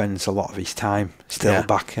Mikey spends a lot of his time still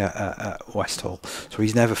back at Westhull, so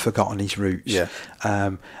he's never forgotten his roots.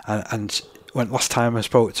 And when last time I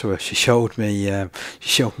spoke to her, she showed me a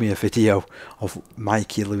video of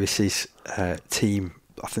Mikey Lewis's team.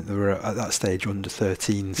 I think they were at that stage under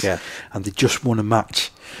 13s, and they just won a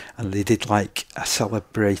match, and they did like a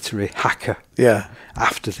celebratory haka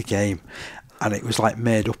after the game, and it was like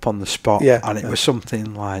made up on the spot, and it was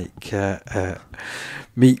something like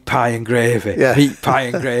meat pie and gravy, meat pie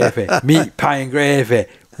and gravy, meat pie and gravy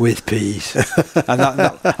with peas,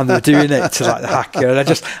 and they were doing it to like the haka, and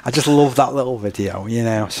I just love that little video,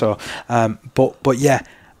 So, but yeah.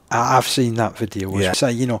 I've seen that video.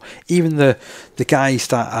 Say, even the guys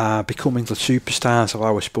that are becoming the superstars of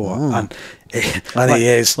our sport, and he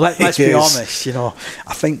is. Let's be honest.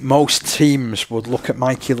 I think most teams would look at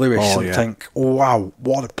Mikey Lewis and think, "Oh, wow,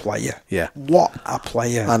 what a player! Yeah, what a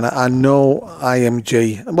player!" And I know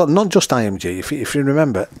IMG. Well, not just IMG. If you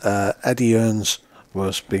remember, Eddie Earns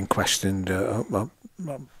was being questioned.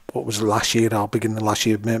 What was last year, or beginning of last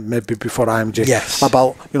year, maybe before IMG,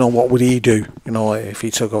 about, what would he do, if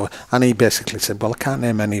he took over. And he basically said, well, I can't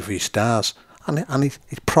name any of his stars. And he's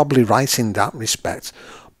probably right in that respect.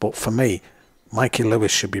 But for me, Mikey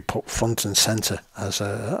Lewis should be put front and centre as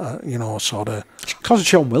a sort of... Because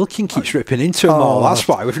John Wilkin keeps ripping into him all, that's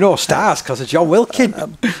why. We've no stars because of John Wilkin.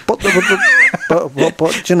 But I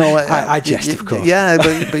jest, of course. Yeah,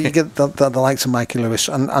 but you get the likes of Mikey Lewis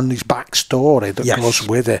and his backstory that goes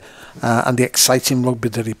with it, and the exciting rugby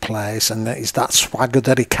that he plays, and is that swagger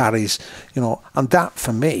that he carries, and that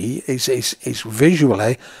for me is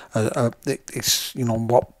visually, it's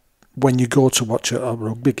what. When you go to watch a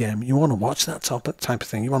rugby game, you want to watch that type of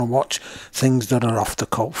thing. You want to watch things that are off the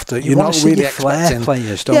cuff that you're not really expecting. Flair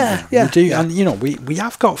players, don't you? You do, and we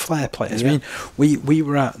have got flair players. I mean, we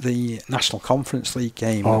were at the National Conference League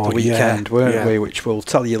game at the weekend, weren't we? Which we'll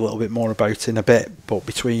tell you a little bit more about in a bit. But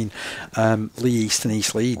between Leigh East and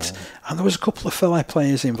East Leeds, and there was a couple of flair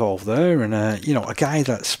players involved there, and a guy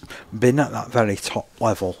that's been at that very top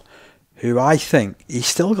level, who I think he's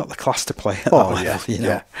still got the class to play at that level,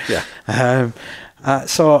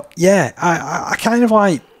 I kind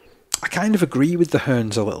of agree with the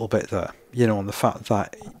Hearns a little bit there, on the fact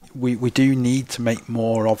that we do need to make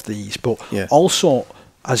more of these, but also,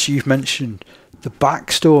 as you've mentioned, the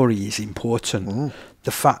backstory is important.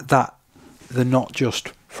 The fact that they're not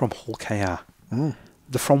just from Hull KR,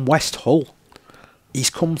 they're from Westhull. He's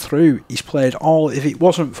come through, he's played all. If it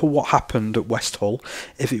wasn't for what happened at Westhull,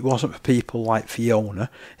 if it wasn't for people like Fiona,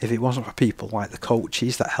 if it wasn't for people like the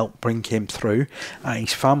coaches that helped bring him through and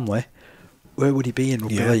his family, where would he be in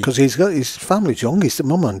rugby league? Because his family's young. His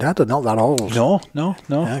mum and dad are not that old. No.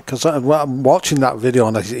 Because I'm watching that video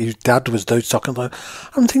and his dad was talking about.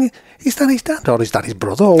 I'm thinking, is that his dad or is that his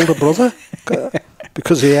brother, older brother?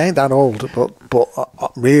 Because he ain't that old, but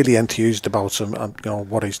really enthused about him and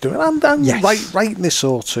what he's doing, and rightly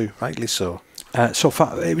so too. Rightly so. I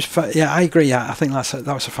agree. I think that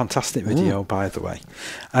was a fantastic video, by the way.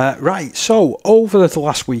 Right, so over the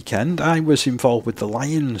last weekend, I was involved with the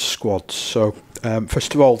Lions squad. So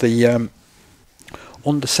first of all, the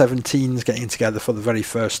under 17s getting together for the very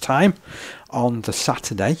first time on the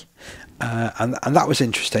Saturday, and that was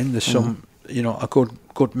interesting. There's some a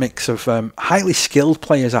good mix of highly skilled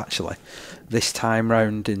players actually this time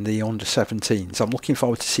round in the under-17s. I'm looking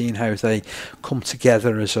forward to seeing how they come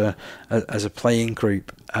together as a playing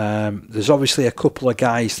group. There's obviously a couple of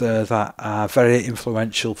guys there that are very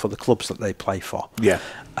influential for the clubs that they play for. Yeah.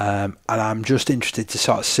 And I'm just interested to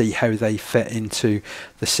sort of see how they fit into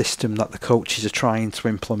the system that the coaches are trying to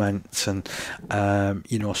implement, and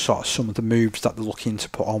sort of some of the moves that they're looking to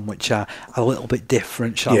put on, which are a little bit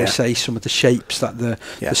different, shall we say, some of the shapes that they're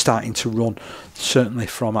starting to run, certainly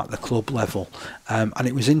from at the club level. And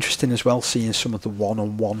it was interesting as well seeing some of the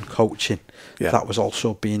one-on-one coaching that was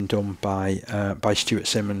also being done by Stuart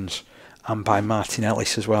Simmons and by Martin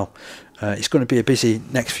Ellis as well. It's going to be a busy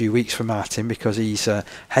next few weeks for Martin because he's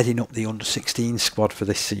heading up the under-16 squad for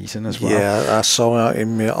this season as well. Yeah, I saw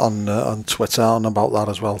him on Twitter on about that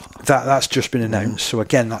as well. That's just been announced. So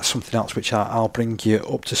again, that's something else which I'll bring you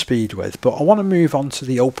up to speed with. But I want to move on to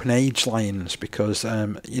the Open Age Lions because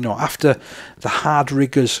after the hard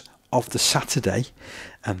rigours of the Saturday,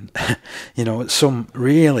 and some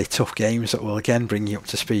really tough games that we'll again bring you up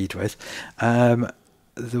to speed with.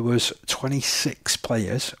 There was 26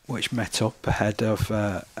 players which met up ahead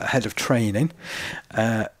of training,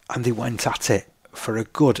 and they went at it for a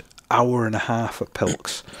good hour and a half at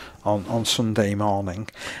Pilks on Sunday morning.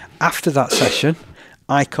 After that session,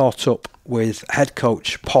 I caught up with head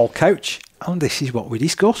coach Paul Couch, and this is what we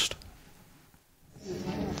discussed.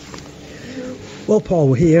 Well, Paul,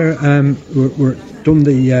 we're here. We're done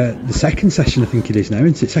the second session, I think it is now,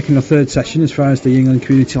 isn't it? Second or third session as far as the England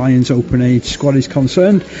Community Lions Open Age squad is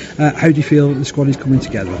concerned. How do you feel the squad is coming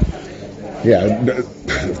together? Yeah,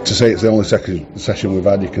 to say it's the only second session we've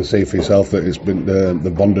had, you can see for yourself that it's been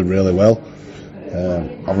the bonded really well.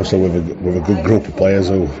 Obviously, with a good group of players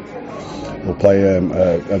who play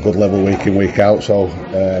a good level week in, week out. So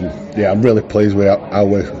I'm really pleased with how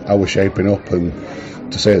we're shaping up, and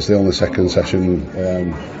to say it's the only second session,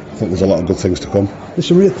 I think there's a lot of good things to come. There's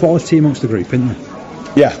some real quality amongst the group, isn't there?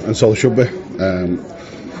 Yeah, and so there should be.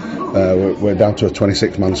 We're down to a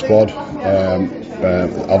 26-man squad.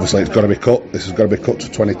 Obviously, it's got to be cut. This has got to be cut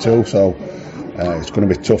to 22, so it's going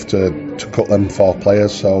to be tough to cut them 4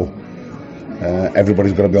 players. So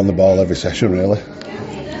everybody's got to be on the ball every session, really.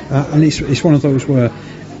 And it's one of those where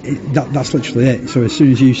that's literally it. So as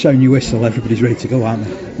soon as you sound your whistle, everybody's ready to go, aren't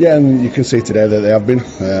they? Yeah, and you can see today that they have been.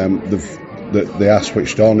 They are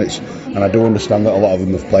switched on. And I do understand that a lot of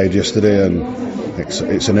them have played yesterday, and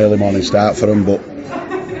it's an early morning start for them, but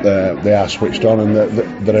they are switched on, and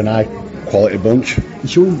they're an high quality bunch.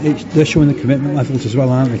 They're showing the commitment levels as well,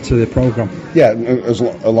 aren't they, to the programme? Yeah,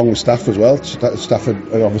 along with staff as well. Staff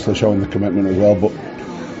are obviously showing the commitment as well, but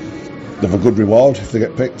they've a good reward if they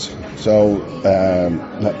get picked. So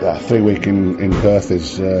that 3 week in Perth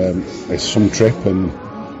is some trip, and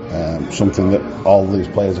something that all these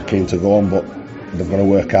players are keen to go on, but they've got to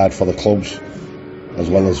work hard for the clubs as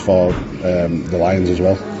well as for the Lions as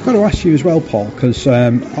well. I've got to ask you as well, Paul, because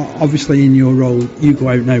obviously in your role you go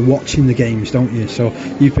out now watching the games, don't you? So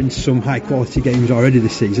you've been to some high quality games already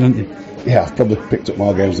this season, haven't you? Yeah, I've probably picked up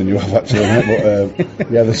more games than you have actually, mate, but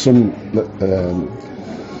there's some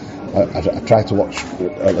I try to watch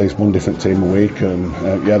at least one different team a week, and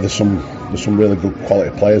there's some really good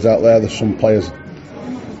quality players out there. There's some players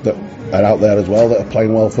that are out there as well that are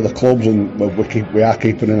playing well for the clubs, and we are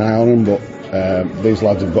keeping an eye on them, but these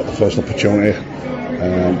lads have got the first opportunity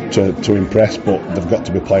to impress, but they've got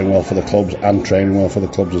to be playing well for the clubs and training well for the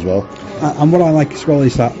clubs as well. And what I like as well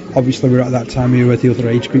is that obviously we're at that time here where the other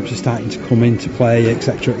age groups are starting to come into play,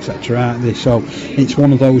 etc, aren't they? So it's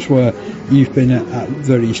one of those where you've been at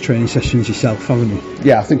various training sessions yourself, haven't you?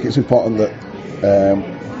 Yeah, I think it's important that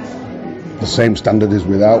the same standard is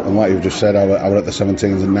without, and like you've just said, I were at the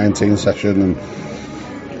 17s and 19s session,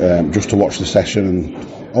 and just to watch the session, and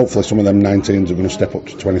hopefully some of them 19s are going to step up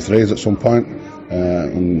to 23s at some point,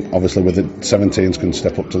 and obviously with the 17s can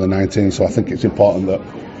step up to the 19s. So I think it's important that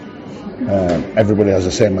everybody has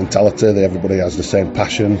the same mentality, everybody has the same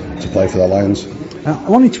passion to play for the Lions. I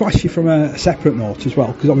wanted to ask you from a separate note as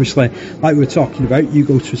well, because obviously, like we were talking about, you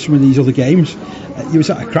go to some of these other games. You was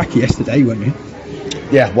at a cracky yesterday, weren't you?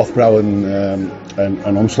 Yeah, Westhoughton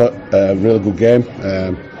and Onslaught, really good game.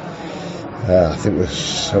 I think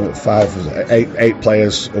there's 8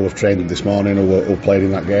 players who have trained this morning who played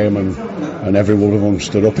in that game, and every one of them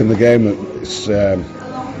stood up in the game. It's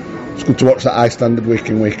good to watch that high standard week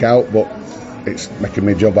in, week out, but it's making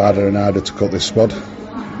my job harder and harder to cut this squad.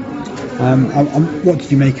 What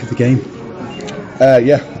did you make of the game? I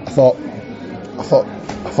thought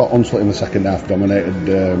Onslaught in the second half dominated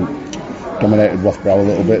Westhoughton a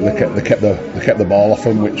little bit. They kept the ball off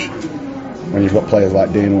them, which when you've got players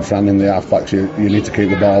like Dean and Fran in the halfbacks, you need to keep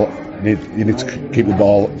the ball. You need to keep the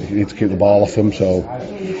ball. You need to keep the ball off them. So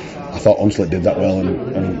I thought Hunslet did that well,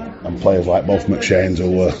 and players like both McShane's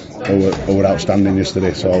who were outstanding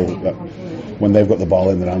yesterday. So when they've got the ball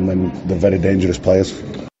in their hand, then they're very dangerous players.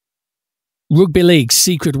 Rugby League's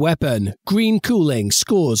secret weapon, Green Cooling,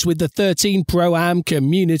 scores with the 13 Pro-Am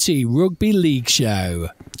Community Rugby League Show.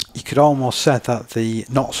 You could almost say that the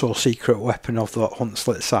not-so-secret weapon of the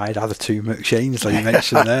Hunslet side are the two McShanes that you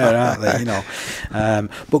mentioned there, aren't they?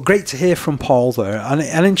 But great to hear from Paul there, and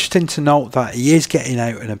interesting to note that he is getting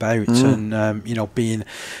out and about and being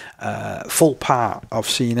full part of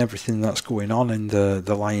seeing everything that's going on in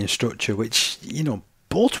the Lions structure, which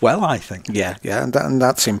bodes well, I think. Yeah, and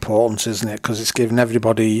that's important, isn't it? Because it's giving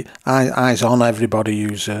everybody eyes on everybody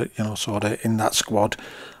who's sort of in that squad.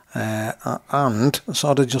 And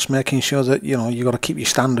sort of just making sure that you got to keep your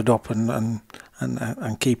standard up and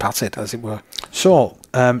keep at it, as it were. So,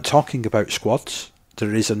 talking about squads,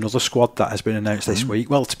 there is another squad that has been announced this week.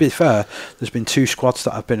 Well, to be fair, there's been two squads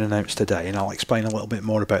that have been announced today, and I'll explain a little bit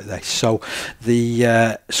more about this. So,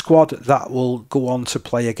 the squad that will go on to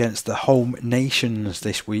play against the home nations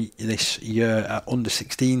this year at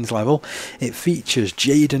under-16s level, it features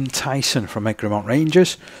Jaden Tyson from Egremont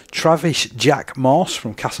Rangers, Travis Jack Morse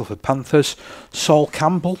from Castleford Panthers, Saul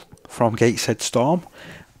Campbell from Gateshead Storm,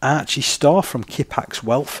 Archie Starr from Kippax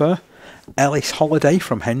Welfare, Ellis Holiday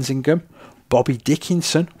from Hensingham, Bobby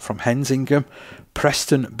Dickinson from Hensingham,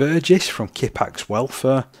 Preston Burgess from Kippax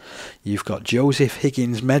Welfare. You've got Joseph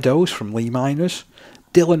Higgins Meadows from Leigh Miners,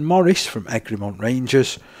 Dylan Morris from Egremont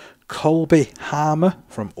Rangers, Colby Harmer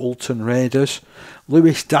from Ulton Raiders,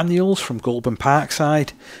 Lewis Daniels from Goulburn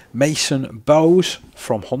Parkside, Mason Bowes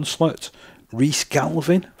from Hunslet, Rhys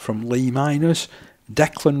Galvin from Leigh Miners,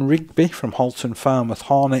 Declan Rigby from Halton Farmouth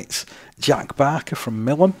Hornets, Jack Barker from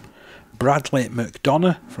Millham, Bradley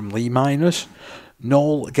McDonough from Leigh Miners,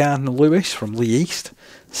 Noel Gardner-Lewis from Leigh East,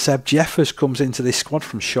 Seb Jeffers comes into this squad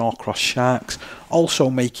from Shawcross Sharks.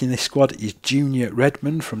 Also making this squad is Junior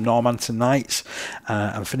Redmond from Normanton Knights,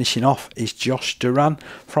 and finishing off is Josh Duran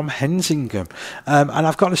from Hensingham. And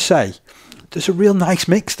I've got to say, there's a real nice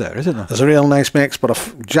mix there, isn't there? There's a real nice mix,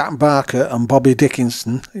 but Jack Barker and Bobby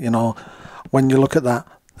Dickinson, when you look at that,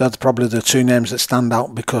 that's probably the two names that stand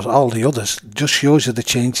out, because all the others just shows you the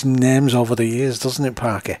changing names over the years, doesn't it,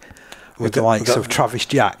 Parker? With the likes of Travis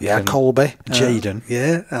Jack, Colby,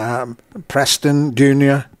 Jaden, Preston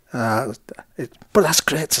Junior. But that's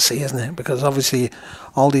great to see, isn't it? Because obviously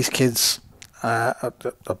all these kids are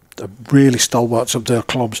really stalwarts of their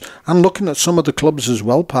clubs. And looking at some of the clubs as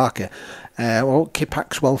well, Parker.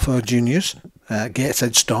 Kippax Welfare Juniors,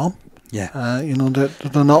 Gateshead Storm. Yeah,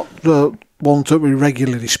 they're not the ones that we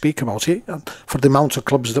regularly speak about it for the amount of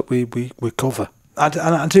clubs that we cover.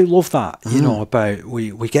 I do love that, about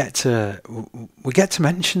we get to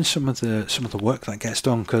mention some of the work that gets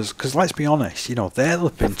done, because let's be honest, they'll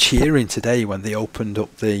have been cheering today when they opened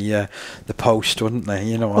up the post, wouldn't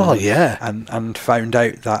they? And found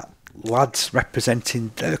out that lads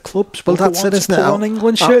representing their clubs will that's it, isn't it? On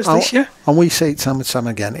England shirts this year. And we say it time and time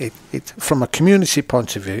again, it from a community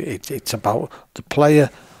point of view, it's about the player,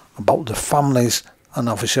 about the families, and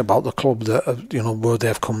obviously about the club that where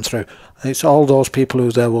they've come through. It's all those people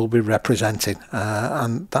who they will be representing,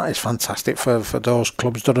 and that is fantastic for those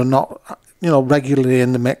clubs that are not regularly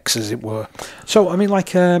in the mix, as it were. So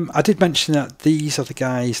I did mention that these are the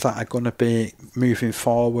guys that are going to be moving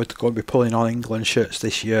forward, going to be pulling on England shirts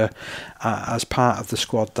this year, as part of the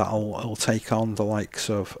squad that will take on the likes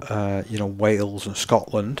of Wales and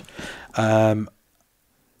Scotland.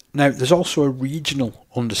 Now, there's also a regional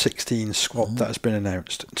under-16 squad that has been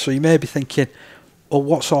announced. So you may be thinking, well,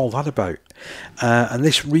 what's all that about? And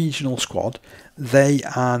this regional squad, they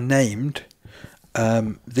are named.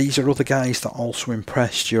 These are other guys that also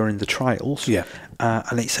impressed during the trials. Yeah.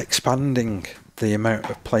 And it's expanding the amount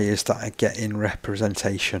of players that are getting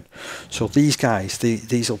representation. So these guys,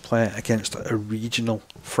 these will play against a regional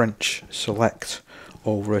French select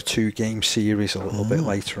over a 2-game series a little bit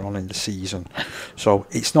later on in the season. So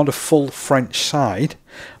it's not a full French side,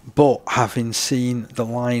 but having seen the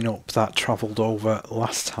lineup that travelled over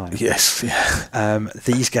last time, yes,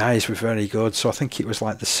 these guys were very good. So I think it was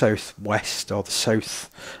like the Southwest or the South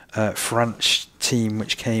French team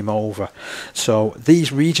which came over. So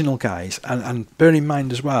these regional guys, and bear in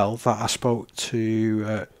mind as well that I spoke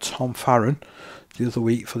to Tom Farron the other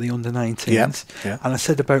week for the under-19s, and I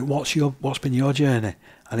said about what's been your journey,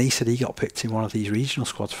 and he said he got picked in one of these regional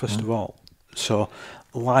squads first of all. So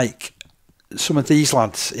like some of these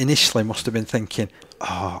lads initially must have been thinking,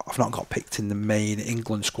 I've not got picked in the main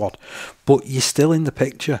England squad, but you're still in the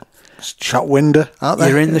picture. Shop window, aren't they?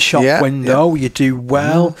 You're in the shop window. You do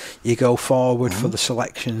well. You go forward for the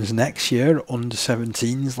selections next year, under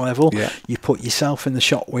 17s level. You put yourself in the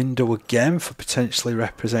shop window again for potentially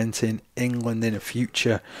representing England in a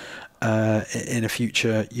future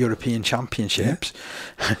European Championships.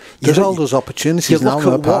 There's all those opportunities now in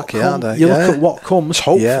the park, aren't there? You look at what comes.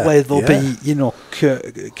 Hopefully there'll be,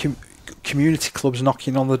 community clubs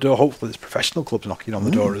knocking on the door. Hopefully there's professional clubs knocking on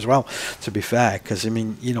the door as well, to be fair, because I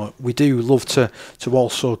mean, we do love to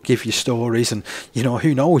also give you stories, and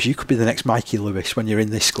who knows, you could be the next Mikey Lewis when you're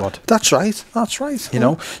in this squad. That's right.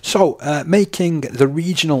 So making the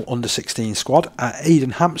regional under-16 squad,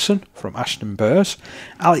 Aidan Hampson from Ashton Burrs,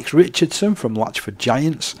 Alex Richardson from Latchford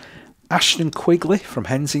Giants, Ashton Quigley from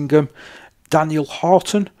Hensingham, Daniel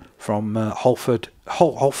Horton from Halford.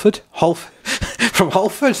 From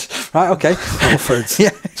Halford, right? Okay, Halford.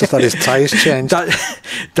 Yeah, just had his tyres changed.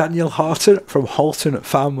 Daniel Horton from Halton at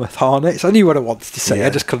Falmouth Hornets. I knew what I wanted to say.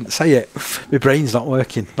 I just couldn't say it. My brain's not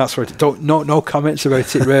working. That's what. No comments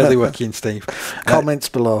about it. Really working, Steve. Comments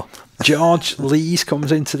below. George Lees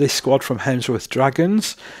comes into this squad from Hemsworth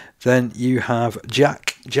Dragons. Then you have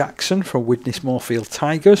Jack Jackson from Widnes Moorfield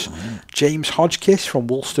Tigers, James Hodgkiss from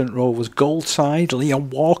Woolston Rovers Goldside,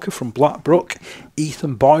 Leon Walker from Blackbrook,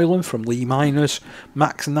 Ethan Boylan from Leigh Miners,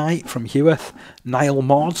 Max Knight from Heworth, Niall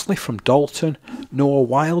Maudsley from Dalton, Noah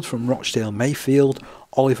Wild from Rochdale Mayfield,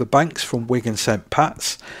 Oliver Banks from Wigan St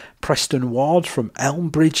Pat's, Preston Ward from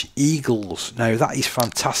Elmbridge Eagles. Now that is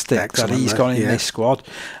fantastic. Excellent, that he's gone in this squad.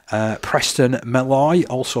 Preston Malloy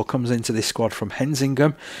also comes into this squad from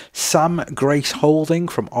Hensingham. Sam Grace Holding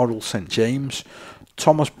from Orrell St James.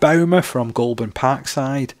 Thomas Baumer from Goulburn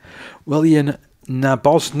Parkside. William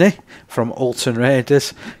Nabosny from Alton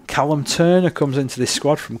Raiders. Callum Turner comes into this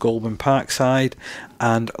squad from Goulburn Parkside.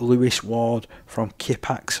 And Lewis Ward from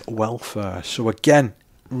Kippax Welfare. So again,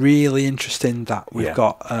 really interesting that we've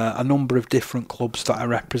got a number of different clubs that are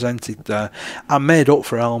represented there and made up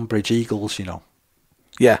for Elmbridge Eagles, with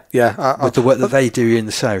the work that they do in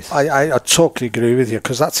the south. I totally agree with you,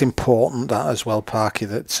 because that's important, that as well, Parky,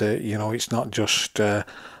 that it's not just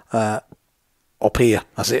up here,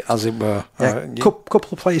 as it were.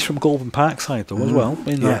 Couple of players from Goulburn Parkside though as well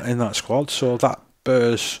in that squad, so that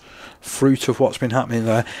bears fruit of what's been happening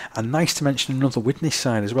there. And nice to mention another Widnes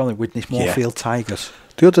side as well, in Widnes Moorfield Tigers.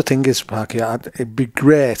 The other thing is, Parky, it'd be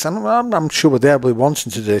great, and I'm sure they'll be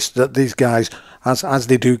wanting to this, that these guys, as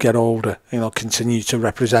they do get older, continue to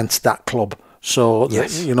represent that club. So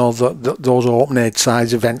those open age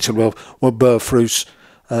sides eventually will bear fruits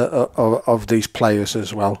of these players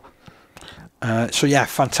as well.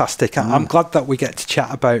 Fantastic. I'm glad that we get to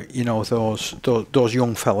chat about those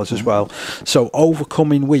young fellas as well. So over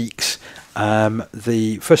coming weeks,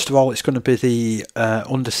 first of all, it's going to be the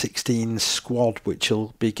under-16 squad which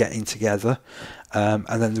will be getting together,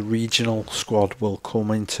 and then the regional squad will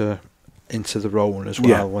come into the role as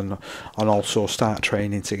well, and also start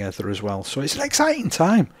training together as well. So it's an exciting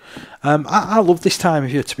time. I love this time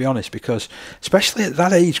of year, to be honest, because especially at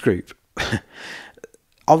that age group,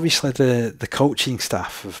 obviously the coaching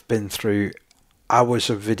staff have been through hours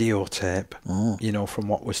of videotape, from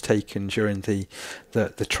what was taken during the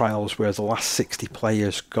trials, where the last 60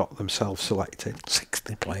 players got themselves selected.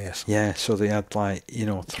 60 players. Yeah, so they had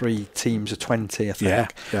 3 teams of 20, I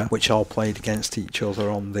think, which all played against each other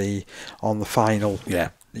on the final.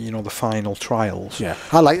 The final trials. Yeah,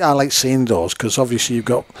 I like seeing those, because obviously you've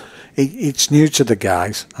got it's new to the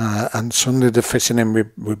guys, and suddenly they're fitting in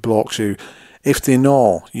with blokes who, if they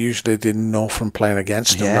know, usually they know from playing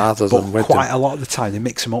against them rather than with them. Quite a lot of the time they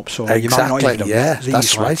mix them up, so you might not even have these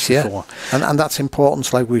that's right. before. And that's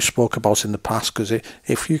important, like we spoke about in the past, because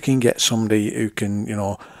if you can get somebody who can,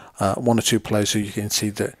 one or two players who you can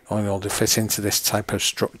see that they fit into this type of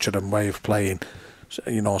structure and way of playing,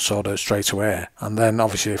 sort of straight away. And then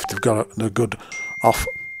obviously if they've got the good off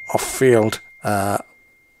field,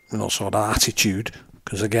 sort of attitude,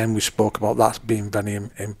 because again we spoke about that being very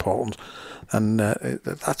important. And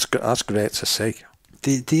that's great to see.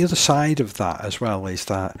 The other side of that as well is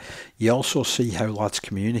that you also see how lads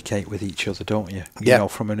communicate with each other, don't you?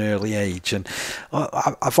 From an early age. And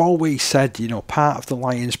I've always said, part of the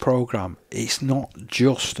Lions programme, it's not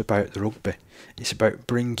just about the rugby. It's about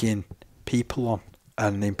bringing people on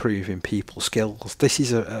and improving people's skills. This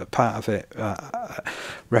is a part of it,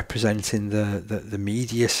 representing the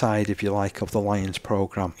media side, if you like, of the Lions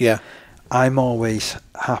programme. Yeah. I'm always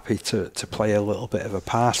happy to play a little bit of a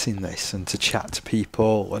part in this and to chat to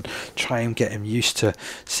people and try and get them used to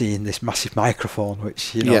seeing this massive microphone,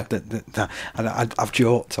 which, you know, and I've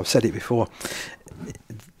joked, I've said it before,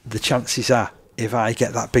 the chances are, if I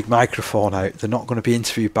get that big microphone out, they're not going to be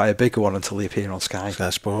interviewed by a bigger one until they appear on Sky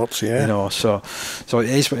Sports. Yeah, you know. So it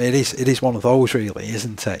is one of those, really,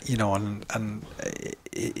 isn't it? You know, and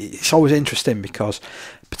it's always interesting because,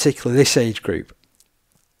 particularly this age group,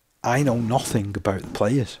 I know nothing about the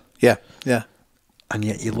players. Yeah. And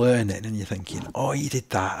yet you learn it, and you're thinking, oh, you did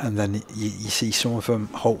that, and then you see some of them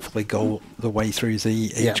hopefully go the way through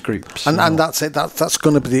the age groups. And that's it. That's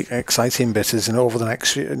going to be the exciting bit, isn't it? Over the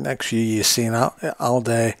next few years, seeing how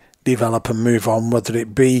they develop and move on, whether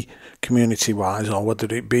it be community-wise or whether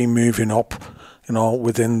it be moving up, you know,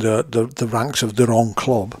 within the ranks of their own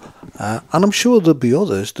club. And I'm sure there'll be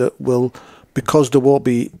others that will, because there won't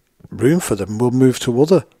be room for them, will move to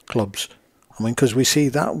other clubs. I mean, because we see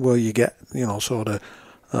that where you get, you know, sort of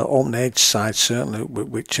open age sides, certainly,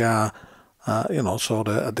 which are, you know, sort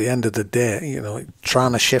of at the end of the day, you know,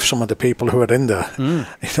 trying to shift some of the people who are in there. You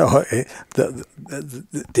know,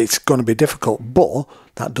 it's going to be difficult, but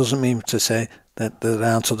that doesn't mean to say that there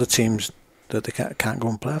aren't other teams that they can't go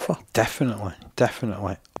and play for.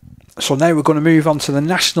 Definitely. So now we're going to move on to the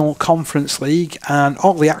National Conference League, and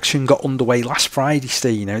all the action got underway last Friday,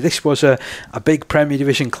 Steve. Now, this was a big Premier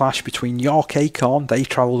Division clash between York Acorn. They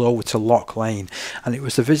travelled over to Loch Lane, and it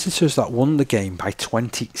was the visitors that won the game by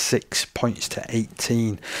 26 points to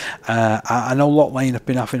 18. I know Loch Lane have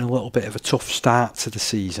been having a little bit of a tough start to the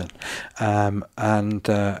season, and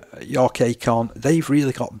York Acorn, they've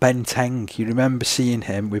really got Ben Teng. You remember seeing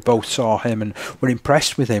him? We both saw him and were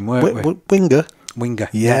impressed with him, weren't we? Winger.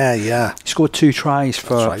 Yeah. He scored 2 tries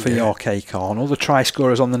for York Acorn. Other try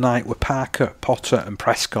scorers on the night were Parker, Potter and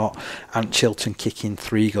Prescott, and Chilton kicking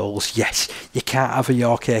 3 goals. Yes, you can't have a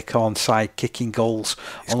York Acorn side kicking goals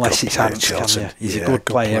unless it's Ants, can you? He's a good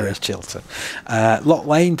player, is Chilton. Loch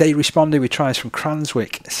Lane, they responded with tries from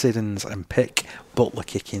Cranswick, Siddons and Pick. Butler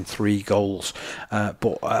kicking 3 goals,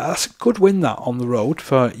 but that's a good win that on the road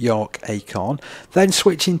for York Acorn. Then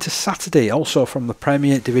switching to Saturday, also from the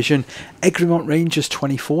Premier Division, Egremont Rangers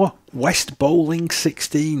 24, West Bowling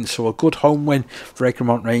 16, so a good home win for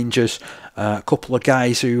Egremont Rangers. A couple of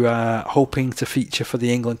guys who are hoping to feature for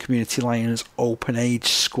the England Community Lions Open Age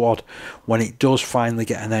squad when it does finally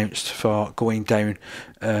get announced for going down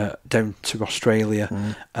to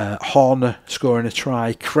Australia. Horner scoring a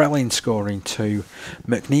try, Krellin scoring 2,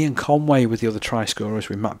 McNee and Conway with the other try scorers,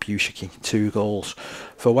 with Matt Busher kicking 2 goals.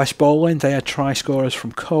 For West Bowling, they had try scorers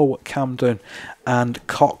from Coe, Camden and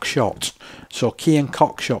Cockshot. So Cian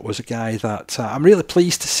Cockshot was a guy that I'm really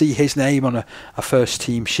pleased to see his name on a first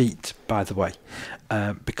team sheet, by the way,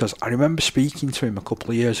 because I remember speaking to him a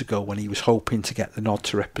couple of years ago when he was hoping to get the nod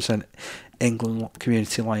to represent England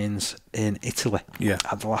Community Lions in Italy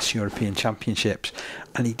at the last European Championships,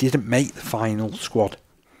 and he didn't make the final squad.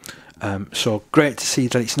 So great to see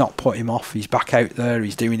that it's not put him off. He's back out there,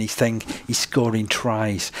 he's doing his thing, he's scoring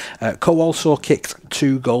tries. Coe also kicked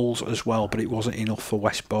 2 goals as well, but it wasn't enough for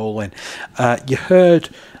West Bowling. You heard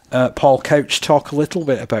Paul Couch talk a little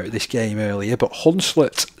bit about this game earlier, but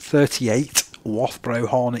Hunslet 38, Wathbrow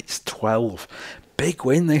Hornets 12. Big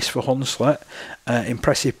win this for Hunslet.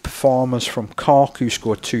 Impressive performers from Cork, who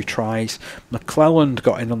scored 2 tries. McClelland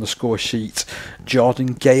got in on the score sheet.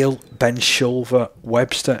 Jordan Gale, Ben Shulver,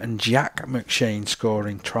 Webster and Jack McShane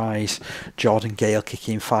scoring tries. Jordan Gale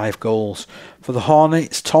kicking 5 goals. For the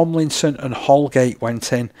Hornets, Tomlinson and Holgate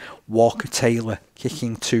went in. Walker Taylor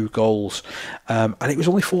kicking 2 goals. And it was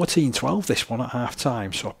only 14-12 this one at half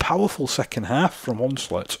time. So a powerful second half from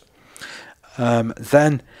Hunslet.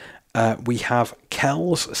 Then we have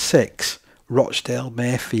Kells 6, Rochdale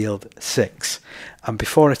Mayfield 6. And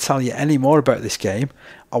before I tell you any more about this game,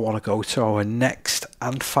 I want to go to our next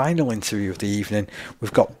and final interview of the evening.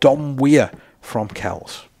 We've got Dom Weir from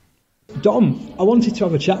Kells. Dom, I wanted to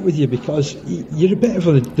have a chat with you because you're a bit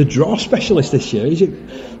of the draw specialist this year. Is it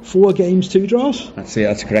 4 games, 2 draws?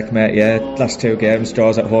 That's correct, mate. Yeah, last 2 games,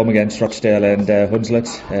 draws at home against Rochdale and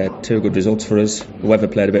Hunslet. 2 good results for us. The weather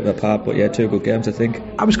played a bit of a part, but yeah, 2 good games, I think.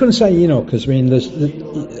 I was going to say, because I mean, there's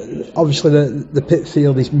obviously the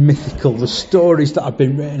Pitfield is mythical. The stories that have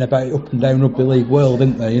been written about it up and down rugby league world,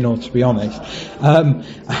 isn't there? To be honest, and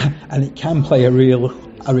it can play a real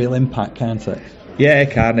impact, can't it? Yeah,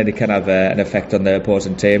 it can, and it can have an effect on the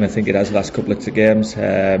opposing team. I think it has the last couple of games.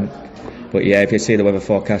 But yeah, if you see the weather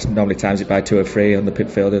forecast, normally times it by 2 or 3 on the pit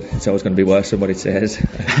field. It's always going to be worse than what it says.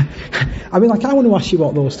 I mean, like, I want to ask you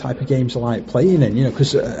what those type of games are like playing in,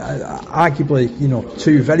 because arguably,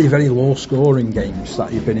 2 very, very low scoring games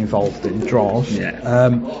that you've been involved in, draws. Yeah.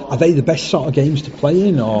 Are they the best sort of games to play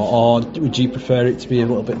in, or would you prefer it to be a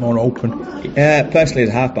little bit more open? Personally, as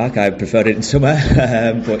a halfback, I preferred it in summer.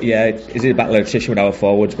 But yeah, it's a battle of attrition with our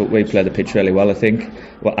forwards, but we play the pitch really well, I think,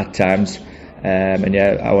 at times. And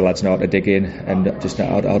yeah, our lads know how to dig in and just know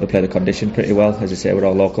how to play the condition pretty well. As I say, we're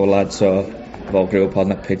all local lads, so we've all grew up on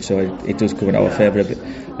that pitch, so it does come in our favour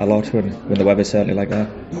a lot when the weather's certainly like that.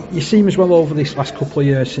 You seem as well over this last couple of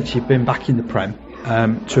years since you've been back in the Prem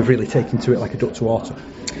to have really taken to it like a duck to water.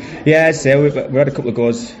 Yeah, I'd say we had a couple of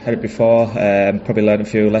goes at it before, probably learned a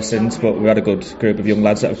few lessons, but we had a good group of young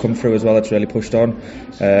lads that have come through as well that's really pushed on.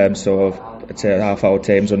 So I'd say half our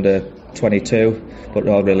team's under 22, but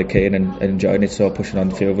they're all really keen and enjoying it, so pushing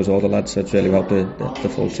on a few of us older lads, so it's really helped the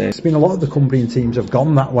full team. It's been a lot of the Cumbrian teams have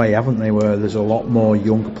gone that way, haven't they, where there's a lot more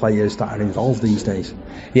younger players that are involved these days?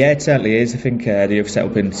 Yeah, it certainly is. I think the youth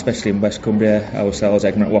setup, especially in West Cumbria, ourselves,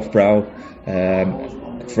 Egmont, Westbrow,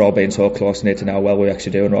 for all being so close knit and how well we're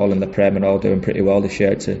actually doing, all in the Prem and all doing pretty well this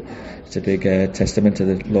year. It's a big testament to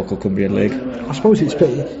the local Cumbrian league. I suppose it's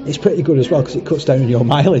pretty good as well, because it cuts down your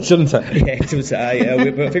mileage, doesn't it? Yeah, it does. I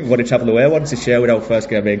think we've got to travel away once this year with our first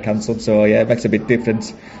game being cancelled, so yeah, it makes a big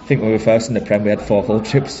difference. I think when we were first in the Prem we had 4 full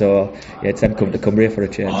trips, so yeah, it's time to come to Cumbria for a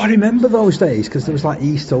change. Oh, I remember those days, because there was like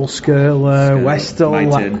Eastall, Skirler, Westall,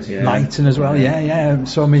 Knighton as well. Yeah.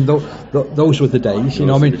 So I mean, those were the days.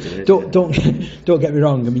 I mean, don't get me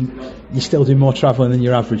wrong. I mean, you still do more travelling than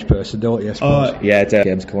your average person, don't you? I suppose. Yeah, the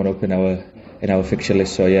games coming up in our fixture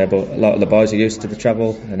list, so yeah, but a lot of the boys are used to the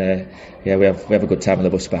travel, and yeah, we have a good time on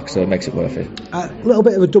the bus back, so it makes it worth it. A little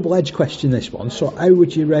bit of a double-edged question, this one. So how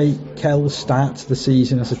would you rate Kells' start to the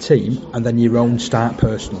season as a team, and then your own start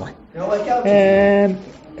personally? I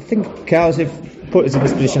think Kells have put us in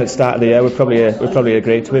this position at the start of the year. We probably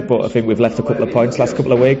agreed to it, but I think we've left a couple of points last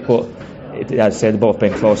couple of weeks, but as I say, they've both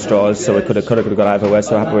been close straws, so we could have gone either way,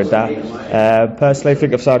 so happy with that. Personally, I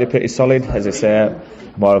think I've started pretty solid. As I say,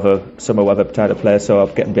 more of a summer weather type of player, so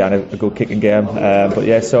I'm getting behind a good kicking game. But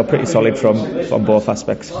yeah, so pretty solid from both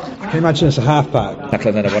aspects. I can imagine as a halfback.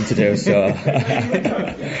 Exactly what I want to do, so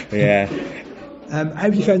yeah. How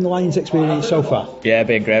have you found the Lions experience so far? Yeah,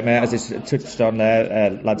 been great, mate. As I touched on there,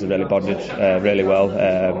 lads have really bonded really well.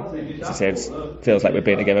 As I say, it feels like we've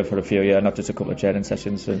been together for a few years, not just a couple of training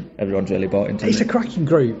sessions, and everyone's really bought into it. It's a cracking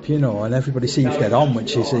group, and everybody seems to get on,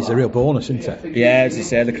 which is a real bonus, isn't it? Yeah, as I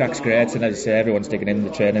say, the crack's great, and as I say, everyone's digging in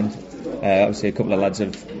the training. Obviously, a couple of lads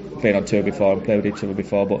have been on tour before and played with each other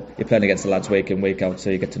before, but you're playing against the lads week in, week out,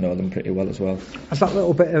 so you get to know them pretty well as well. Has that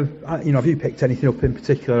little bit of, have you picked anything up in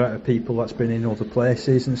particular out of people that's been in other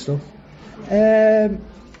places and stuff? Yeah,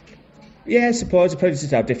 I suppose. Probably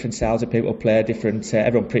just have different styles of people play, different.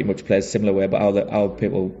 Everyone pretty much plays a similar way, but how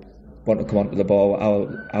people want to come onto the ball,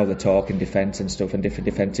 how they talk in defence and stuff, and different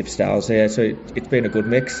defensive styles. Yeah, so it's been a good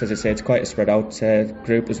mix. As I say, it's quite a spread out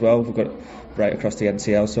group as well. We've got right across the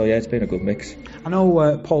NCL, so yeah, it's been a good mix. I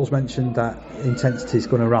know Paul's mentioned that intensity is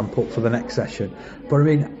going to ramp up for the next session, but I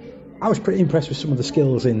mean, I was pretty impressed with some of the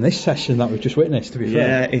skills in this session that we've just witnessed, to be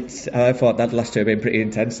fair. Yeah, I thought that last year had been pretty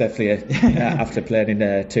intense, definitely, after playing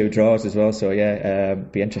in 2 draws as well, so yeah,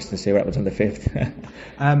 be interesting to see what happens on the 5th.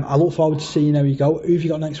 I look forward to seeing how you go. Who have you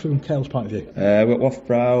got next from Kells' point of view? We're at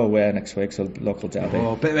Westbrow away next week, so local derby.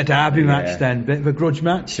 Oh, bit of a derby match then, bit of a grudge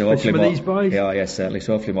match so with some of these boys. Yeah, certainly,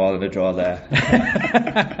 so hopefully more than a draw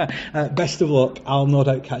there. Best of luck. I'll no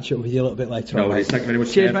doubt catch up with you a little bit later on. Thank you very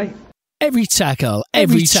much. Cheers, mate. Every tackle,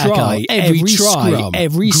 every try, every scrum,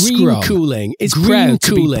 every Green Cooling is proud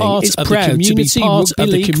to be part of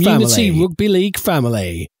the Community Rugby League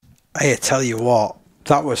family. I tell you what,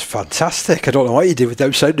 that was fantastic. I don't know what you did with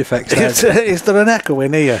those sound effects. Is there an echo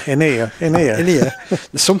in here?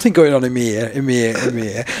 There's something going on in my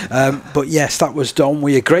ear. But yes, that was Dom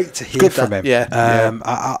Weir. Great to hear from him.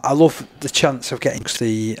 I love the chance of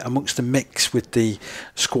getting amongst the mix with the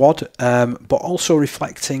squad, but also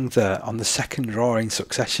reflecting on the second draw in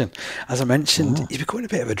succession. As I mentioned, he's becoming a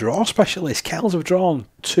bit of a draw specialist. Kells have drawn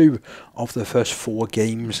 2 of the first 4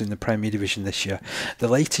 games in the Premier Division this year. The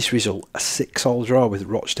latest result, a 6-all draw with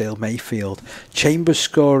Rochdale Mayfield. Chambers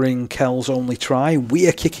scoring Kells' only try.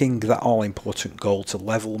 Weir kicking that all-important goal to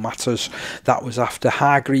level matters. That was after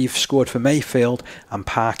Hargreave scored for Mayfield and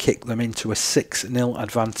Parr kicked them into a 6-0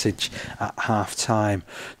 advantage at half-time.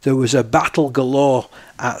 There was a battle galore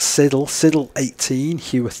at Siddle 18,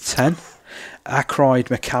 Heworth 10. Ackroyd,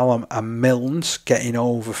 McCallum and Milnes getting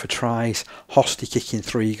over for tries. Hosty kicking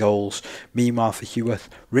 3 goals. Meanwhile for Heworth,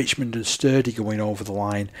 Richmond and Sturdy going over the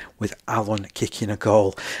line with Allen kicking a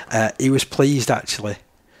goal. He was pleased actually,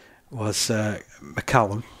 was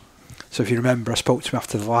McCallum. So if you remember, I spoke to him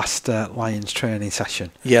after the last Lions training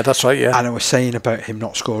session. Yeah, that's right, yeah. And I was saying about him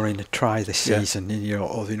not scoring a try this season,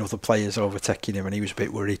 and other players overtaking him, and he was a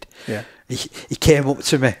bit worried. Yeah. He came up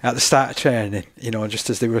to me at the start of training, just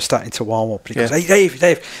as they were starting to warm up. And he goes, "Hey,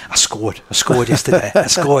 Dave, I scored yesterday.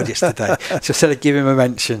 So I said I'd give him a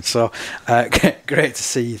mention. So great to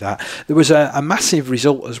see that. There was a massive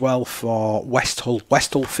result as well for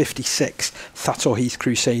Westhull 56, Thatto Heath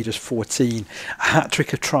Crusaders 14. A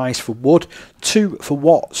hat-trick of tries for Wood, 2 for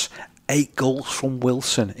Watts, 8 goals from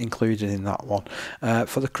Wilson included in that one.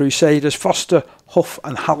 For the Crusaders, Foster, Huff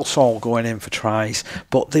and Halsall going in for tries,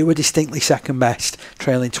 but they were distinctly second best,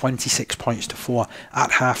 trailing 26 points to 4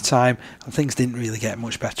 at half time, and things didn't really get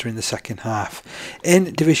much better in the second half.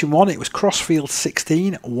 In Division 1, it was Crossfield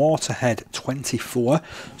 16, Waterhead 24,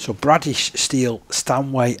 so Bradish, Steele,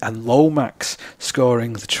 Stanway and Lomax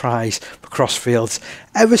scoring the tries for Crossfields.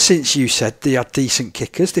 Ever since you said they had decent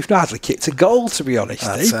kickers, they've hardly kicked a goal, to be honest.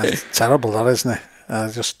 That's terrible, that, isn't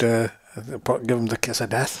it? Give them the kiss of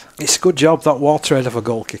death. It's a good job that Waterhead have a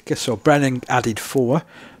goal kicker. So Brennan added 4,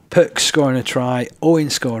 Perks scoring a try, Owen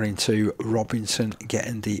scoring 2, Robinson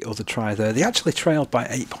getting the other try there. They actually trailed by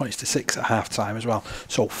 8 points to 6 at half time as well.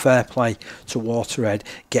 So fair play to Waterhead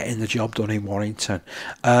getting the job done in Warrington.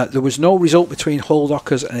 There was no result between Hull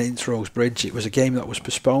Dockers and Introse Bridge. It was a game that was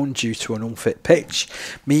postponed due to an unfit pitch.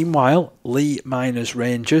 Meanwhile, Leigh Miners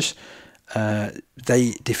Rangers,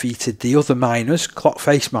 they defeated the other Miners,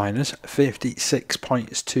 Clockface Miners, 56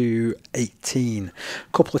 points to 18. A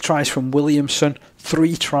couple of tries from Williamson,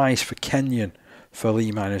 3 tries for Kenyon for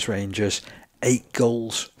Leigh Miners Rangers, 8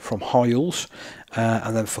 goals from Hoyles,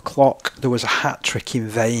 and then for Clock there was a hat-trick in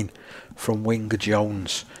vain from Winger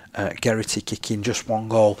Jones, Geraghty kicking just 1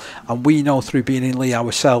 goal. And we know through being in Leigh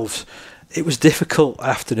ourselves, it was difficult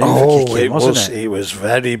afternoon for kicking, wasn't it? It was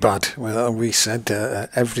very bad. Well, we said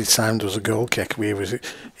every time there was a goal kick,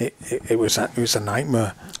 it was a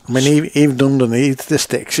nightmare. I mean, even underneath the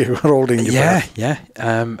sticks, you were holding your breath.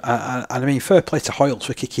 And I mean, fair play to Hoyles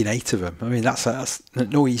for kicking 8 of them. I mean, that's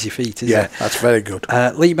no easy feat, is it? Yeah, that's very good.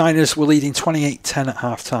 Leigh Miners were leading 28-10 at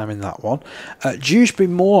half-time in that one. Dewsbury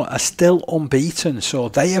Moor are still unbeaten, so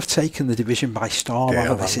they have taken the division by storm,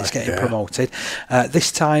 haven't they, since getting promoted.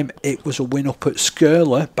 This time, it was a win up at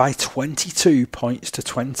Skirler by 22 points to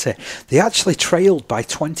 20. They actually trailed by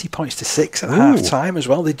 20 points to 6 at half-time as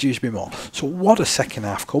well, did Dewsbury Moor. So what a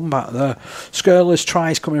second-half comeback there. Skirler's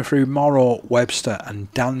tries coming through Morrow, Webster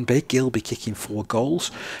and Danby. Gilby kicking 4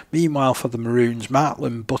 goals. Meanwhile for the Maroons,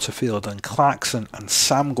 Martland, Butterfield and Clarkson and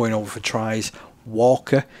Sam going over for tries.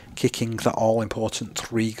 Walker kicking the all-important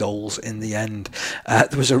 3 goals in the end. There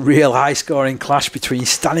was a real high-scoring clash between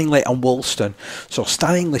Stanley and Woolston. So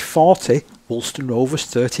Stanley 40, Woolston Rovers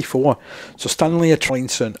 34. So Stanley,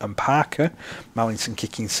 Trellington and Parker. Mallington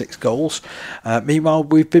kicking 6 goals. Meanwhile,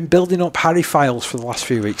 we've been building up Harry Files for the last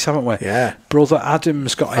few weeks, haven't we? Yeah. Brother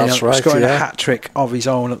Adams scoring a hat-trick of his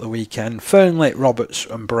own at the weekend. Fernley, Roberts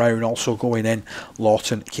and Brown also going in.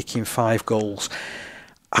 Lawton kicking 5 goals.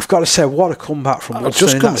 I've got to say, what a comeback from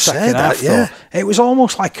Woolston in that second half, though. It was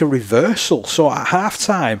almost like a reversal. So at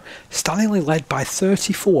half-time, Stanley led by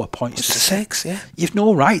 34 points to 6. Yeah. You've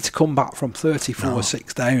no right to come back from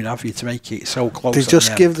 34-6 down, have you, to make it so close? They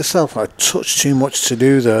just give themselves a touch too much to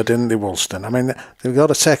do there, didn't they, Woolston? I mean, they've got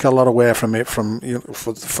to take a lot away from it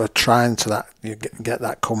for trying to get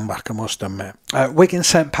that comeback, I must admit. Wigan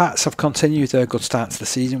St Pat's have continued their good start to the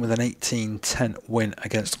season with an 18-10 win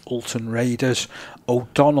against Alton Raiders.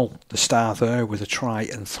 O'Donnell, the star there, with a try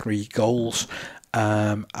and 3 goals.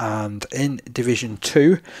 And in Division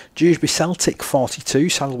 2, Dewsbury Celtic 42,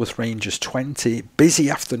 Saddleworth Rangers 20. Busy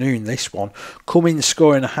afternoon, this one. Cummins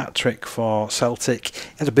scoring a hat-trick for Celtic.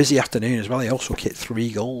 He had a busy afternoon as well. He also kicked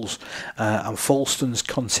 3 goals. And Falston's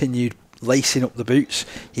continued lacing up the boots.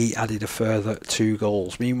 He added a further 2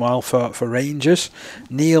 goals. Meanwhile, for Rangers,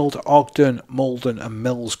 Neild, Ogden, Malden and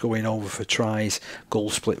Mills going over for tries.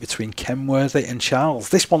 Goal split between Kenworthy and Charles.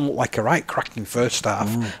 This one looked like a right cracking first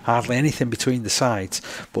half. Hardly anything between the sides.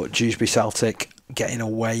 But Dewsbury Celtic getting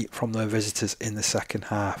away from their visitors in the second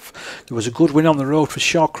half. There was a good win on the road for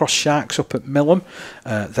Shawcross Sharks up at Millom.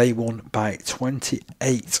 They won by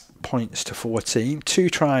 28 points to 14. 2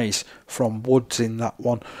 tries from Woods in that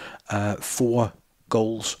one. 4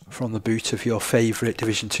 goals from the boot of your favourite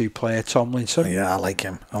Division 2 player, Tomlinson. Yeah, I like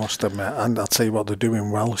him, I must admit. And I'll tell you what, they're doing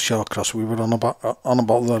well. Shawcross, we were on about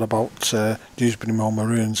that about Dewsbury Moor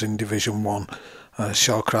Maroons in Division 1.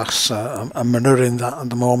 Shawcross are mirroring that at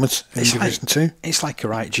the moment in Division 2. It's like a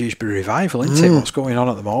right Dewsbury revival, isn't it? What's going on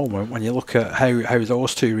at the moment when you look at how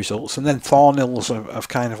those two results, and then Thornhills have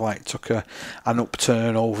kind of like took an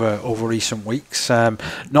upturn over recent weeks.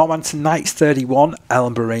 Northampton Knights 31,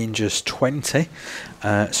 Ellenborough Rangers 20.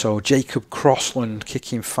 So Jacob Crossland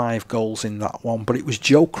kicking 5 goals in that one, but it was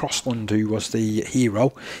Joe Crossland who was the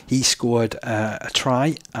hero. He scored a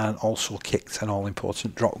try and also kicked an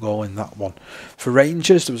all-important drop goal in that one. For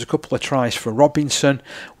Rangers, there was a couple of tries for Robinson.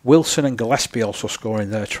 Wilson and Gillespie also scoring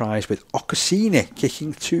their tries, with Okasini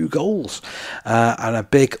kicking 2 goals. And a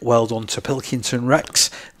big well done to Pilkington Rex.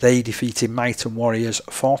 They defeated Mighton Warriors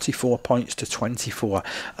 44 points to 24.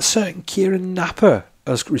 A certain Kieran Napper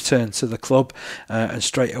has returned to the club and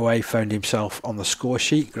straight away found himself on the score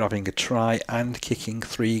sheet, grabbing a try and kicking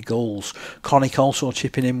 3 goals. Connick also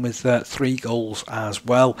chipping in with 3 goals as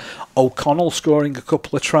well. O'Connell scoring a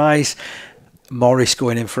couple of tries. Morris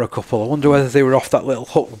going in for a couple. I wonder whether they were off that little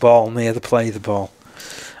hook ball near the play the ball.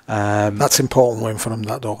 That's an important win for them,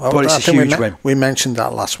 that though. But it's a huge win. We mentioned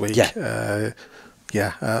that last week. Yeah.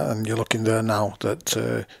 And you're looking there now that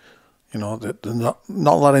that they're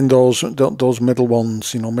not letting those middle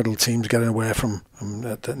ones, middle teams getting away from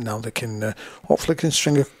them. Now they can hopefully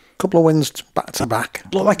string a couple of wins back to back.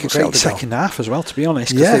 Looked like a great second half as well, to be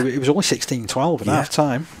honest. Because it was only 16-12 at half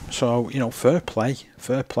time. So fair play.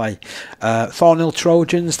 Thornhill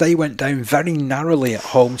Trojans, they went down very narrowly at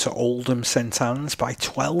home to Oldham St Anne's by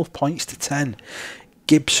 12 points to 10.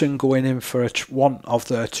 Gibson going in for one of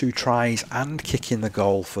their 2 tries and kicking the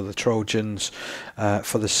goal for the Trojans.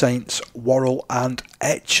 For the Saints, Worrell and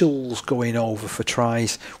Etchells going over for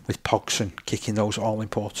tries, with Pogson kicking those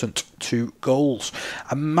all-important 2 goals.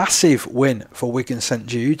 A massive win for Wigan St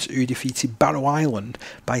Jude's, who defeated Barrow Island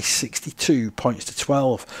by 62 points to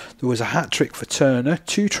 12. There was a hat-trick for Turner,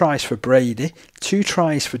 2 tries for Brady, 2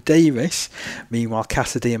 tries for Davis. Meanwhile,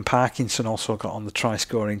 Cassidy and Parkinson also got on the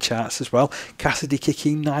try-scoring charts as well. Cassidy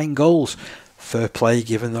kicking 9 goals. Fair play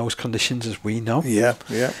given those conditions, as we know. For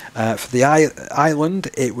the island,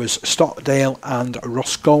 it was Stockdale and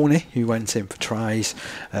Rosconi who went in for tries.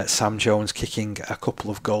 Sam Jones kicking a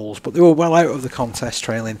couple of goals, but they were well out of the contest,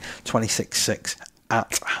 trailing 26-6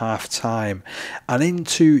 at half time. And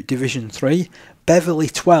into Division 3, Beverley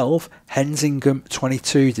 12, Hensingham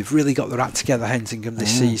 22. They've really got their act together, Hensingham,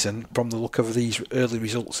 this season, from the look of these early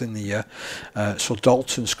results in the year. So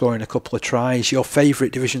Dalton scoring a couple of tries. Your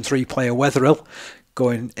favourite Division 3 player, Wetherill,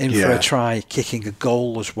 going in for a try, kicking a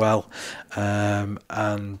goal as well. And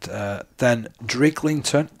then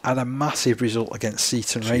Driglington had a massive result against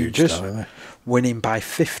Seaton Rangers, winning by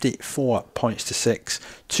 54 points to 6.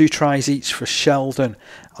 2 tries each for Sheldon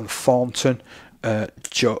and Thornton.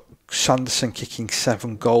 Sanderson kicking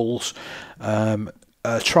 7 goals, a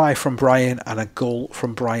try from Brian and a goal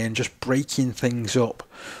from Brian, just breaking things up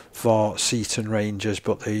for Seaton Rangers,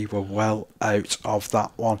 but they were well out of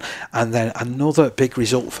that one. And then another big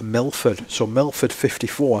result for Milford. So Milford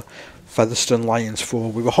 54, Featherstone Lions 4.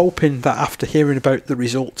 We were hoping that after hearing about the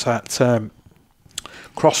results at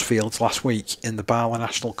Crossfields last week in the Barla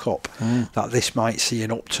National Cup, that this might see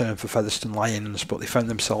an upturn for Featherstone Lions, but they found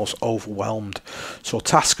themselves overwhelmed. So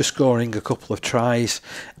Tasker scoring a couple of tries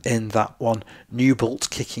in that one. Newbolt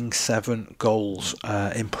kicking 7 goals.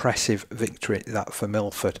 Impressive victory that for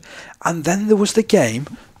Milford. And then there was the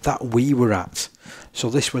game that we were at. So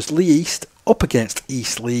this was Leigh East up against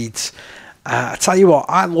East Leeds. I tell you what,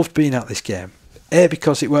 I loved being at this game. A,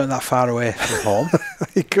 because it weren't that far away from home.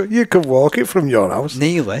 You could walk it from your house.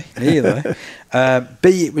 Nearly.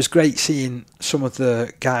 B, it was great seeing some of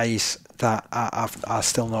the guys that I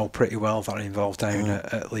still know pretty well that are involved down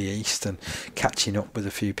at Leigh East, and catching up with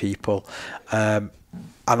a few people. And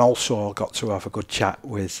also got to have a good chat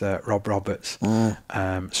with Rob Roberts.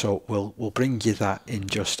 So we'll bring you that in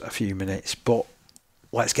just a few minutes. But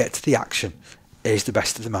let's get to the action. Here's the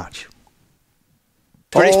best of the match.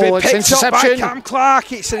 But it's been picked up by Cam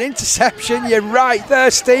Clark. It's an interception. You're right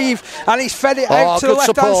there, Steve. And he's fed it out to the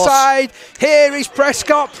left-hand side. Here is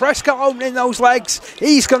Prescott. Prescott opening those legs.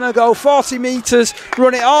 He's going to go 40 metres,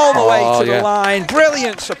 run it all the way to the line.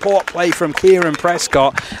 Brilliant support play from Kieran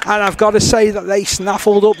Prescott. And I've got to say that they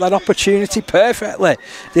snaffled up that opportunity perfectly.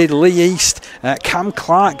 Did Leigh East. Cam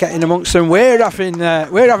Clark getting amongst them. We're having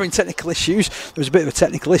technical issues. There was a bit of a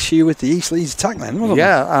technical issue with the East Leeds attack then, wasn't there?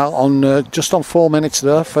 Yeah, just on 4 minutes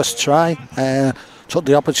there, first try, took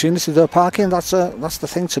the opportunity there, Parking. That's the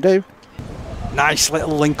thing to do. Nice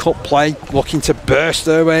little link-up play, looking to burst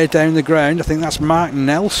their way down the ground. I think that's Mark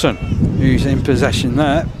Nelson who's in possession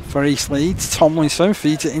there for East Leeds. Tomlinson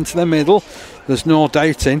feeds it into the middle. There's no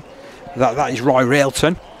doubting that is Roy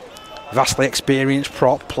Railton. Vastly experienced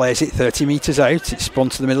prop, plays it 30 metres out. It's spun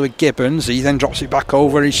to the middle with Gibbons. He then drops it back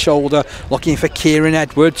over his shoulder, looking for Kieran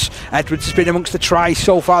Edwards. Edwards has been amongst the tries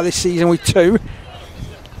so far this season with 2.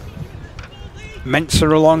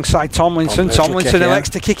 Mensah alongside Tomlinson. Tomlinson elects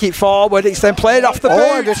to kick it forward. It's then played off the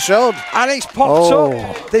boot. It showed. And it's popped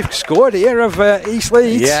up. They've scored here of East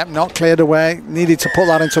Leeds. Yeah, not cleared away. Needed to put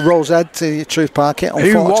that into Rosehead to Truth Parkett.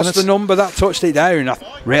 Who was the number that touched it down?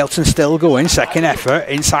 Railton still going. Second effort.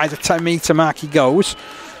 Inside the 10 metre mark he goes.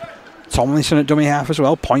 Tomlinson at dummy half as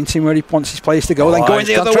well, pointing where he wants his players to go. Then going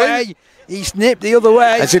the other way. He's nipped the other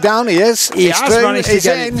way. Is he down? He is. He has managed to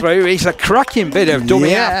get it through. He's a cracking bit of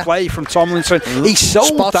dummy half play from Tomlinson. He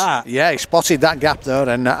sold that. Yeah, he spotted that gap there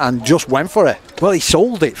and just went for it. Well, he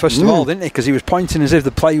sold it first of all, didn't he? Because he was pointing as if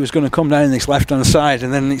the play was going to come down this left-hand side,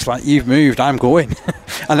 and then it's like, you've moved, I'm going.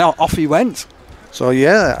 And off he went. So,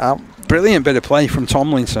 yeah. Brilliant bit of play from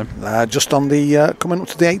Tomlinson. Just on the coming up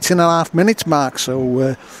to the 18.5 minutes mark.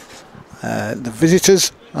 So, the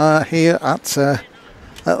visitors are here at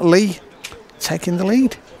Leigh, taking the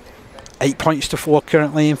lead. 8 points to 4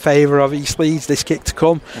 currently in favour of East Leeds. This kick to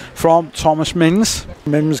come from Thomas Mims.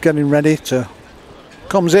 Mims getting ready to...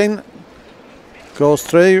 Comes in, goes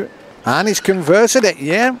through, and he's converted it,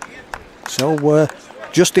 yeah. So we're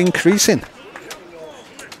just increasing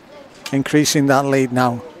that lead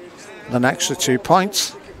now. An extra 2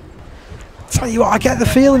 points. Tell you what, I get the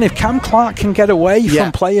feeling if Cam Clark can get away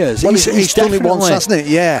from players, well, he's done it once, hasn't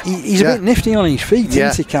he? Yeah, he's a bit nifty on his feet,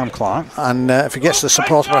 isn't he, Cam Clark? And if he gets the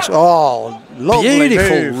support, lovely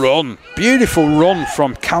beautiful run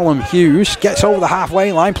from Callum Hughes. Gets over the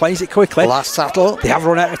halfway line, plays it quickly. Last tackle. They have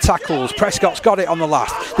run out of tackles. Prescott's got it on the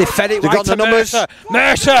last. They fed it right to Mercer.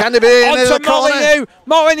 Can they be in the corner?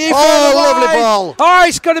 Molyneux. Lovely ball. Oh,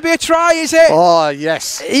 it's going to be a try, is it? Oh,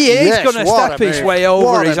 yes. He is going to step his way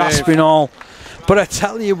over his Aspinall. But I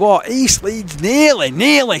tell you what, East Leeds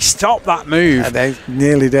nearly stopped that move. They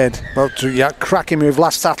nearly did. But cracking move,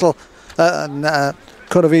 last tackle. And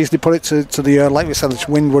could have easily put it to the like we said, this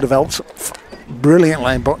wind would have helped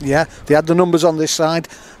brilliantly. But yeah, they had the numbers on this side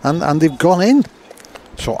and they've gone in.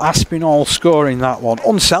 So Aspinall scoring that one.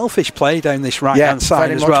 Unselfish play down this right-hand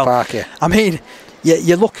side as well. Parky. I mean,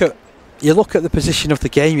 you look at the position of the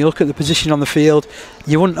game, you look at the position on the field,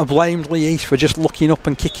 you wouldn't have blamed Leigh for just looking up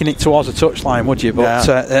and kicking it towards the touchline, would you?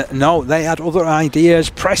 But no, they had other ideas.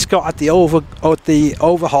 Prescott had the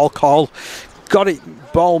overhaul call, got it,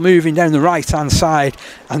 ball moving down the right-hand side,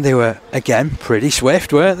 and they were, again, pretty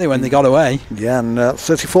swift, weren't they, when they got away? Yeah, and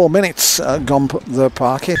 34 minutes gone the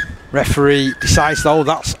Parky. Referee decides, though,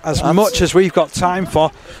 that's much as we've got time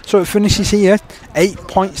for. So it finishes here, 8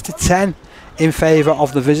 points to 10. In favour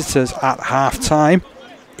of the visitors at half-time.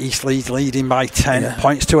 East Leeds leading by 10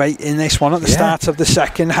 points to 8 in this one at the start of the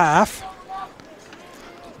second half.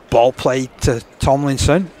 Ball played to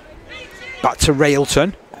Tomlinson. Back to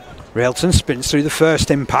Railton. Railton spins through the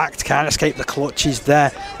first impact. Can't escape the clutches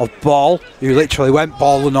there of Ball, who literally went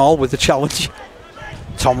ball and all with the challenge.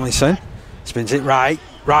 Tomlinson spins it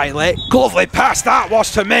rightly. Lovely pass that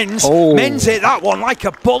was to Mins. Mins hit that one like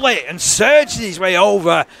a bullet and surged his way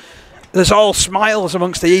over. There's all smiles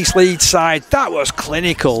amongst the East Leeds side. That was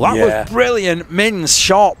clinical. That was brilliant. Mins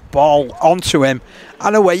short ball onto him,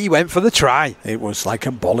 and away he went for the try. It was like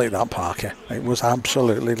a bullet, that Parker. It was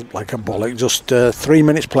absolutely like a bullet. Just 3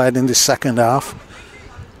 minutes played in this second half,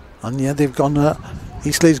 and they've gone.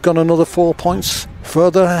 East Leeds gone another 4 points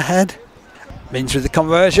further ahead. Mins with the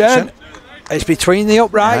conversion. It's between the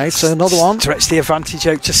uprights. Another one. Stretch the advantage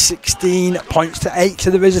out to 16 points to 8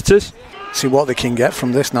 to the visitors. See what they can get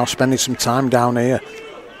from this now, spending some time down here.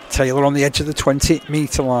 Taylor on the edge of the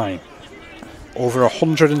 20-metre line. Over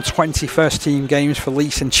 120 first-team games for Leigh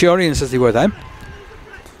Centurions as they were then.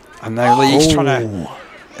 And now Leigh's trying to...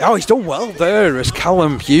 Oh, he's done well there as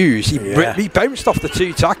Callum Hughes. He bounced off the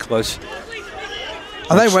 2 tacklers.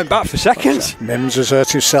 And then went back for seconds. Mims has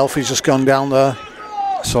hurt himself, he's just gone down there.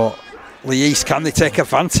 So... Leigh East, can they take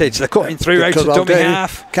advantage? They're cutting through out of dummy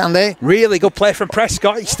half. Can they? Really good play from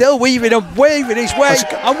Prescott. He's still weaving and waving his way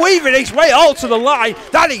and weaving his way all to the line.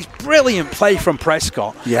 That is brilliant play from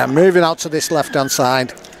Prescott. Yeah, moving out to this left-hand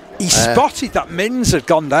side. He spotted that Mins had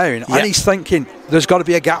gone down and he's thinking there's got to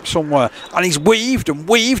be a gap somewhere. And he's weaved and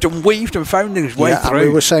found his way through. And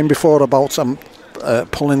we were saying before about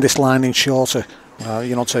pulling this line in shorter,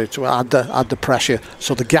 to add the pressure.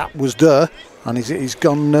 So the gap was there. And he's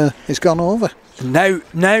gone over.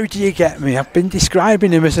 Now do you get me? I've been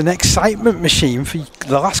describing him as an excitement machine for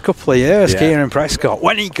the last couple of years, Kieran Prescott.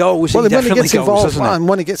 When he goes, he definitely goes, doesn't he? And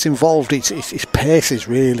when he gets involved, his pace is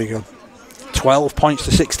really good. 12 points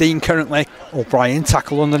to 16 currently. O'Brien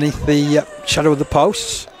tackle underneath the shadow of the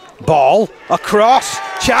posts. Ball across,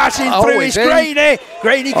 charging through is Graney.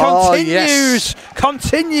 Graney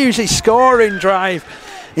continues his scoring drive.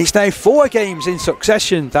 It's now 4 games in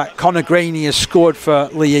succession that Conor Graney has scored for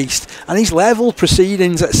Leigh East, and he's levelled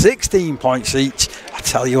proceedings at 16 points each. I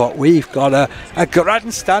tell you what, we've got a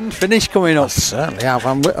grandstand finish coming up. Certainly have.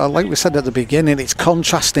 And like we said at the beginning, it's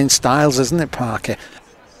contrasting styles, isn't it, Parky?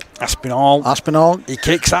 Aspinall. He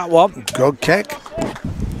kicks that one. Good kick.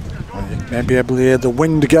 Maybe able to hear the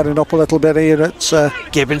wind getting up a little bit here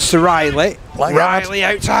at Gibbons to Riley. Riley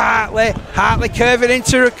out to Hartley. Hartley curving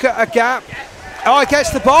into a gap. Oh, he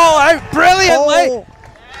gets the ball out brilliantly.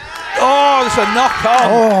 There's a knock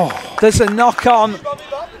on. There's a knock on.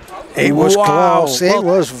 It was close. It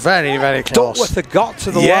was very, very close. Duckworth had got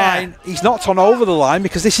to the line. He's not on over the line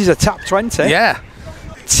because this is a tap 20. Yeah.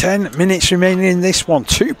 10 minutes remaining in this one.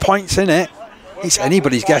 2 points in it. It's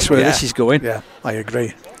anybody's guess where this is going. Yeah, I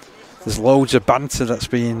agree. There's loads of banter that's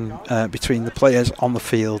been between the players on the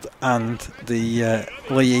field and the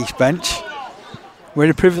Leigh East bench. We're in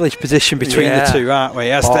a privileged position between the two, aren't we?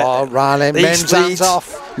 Riley, Mims hands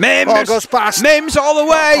off. Mims goes past. Mims all the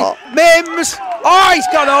way. Mims. He's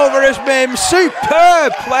gone over as Mims.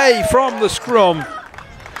 Superb play from the scrum.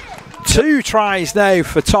 2 tries now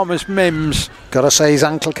for Thomas Mims. Got to say his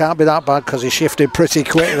ankle can't be that bad because he shifted pretty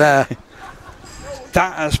quick there.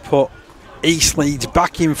 That has put East Leeds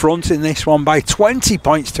back in front in this one by 20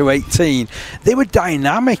 points to 18. They were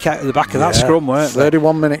dynamic out of the back of that scrum, weren't they?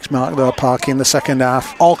 31 minutes mark though, Parky, in the second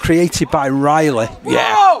half. All created by Riley,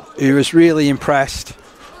 who was really impressed.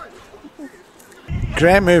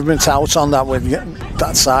 Great movements out on that with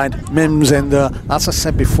that side. Mims in there. As I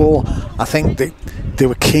said before, I think they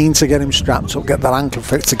were keen to get him strapped up, get that ankle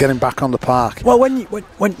fixed to get him back on the park. Well,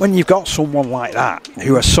 when you've got someone like that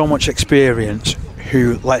who has so much experience,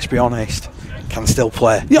 who, let's be honest, can still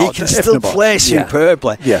play. He can still play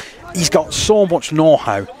superbly. Yeah. He's got so much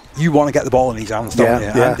know-how. You want to get the ball in his hands, don't you?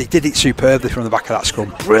 Yeah. And they did it superbly from the back of that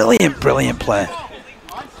scrum. Brilliant play.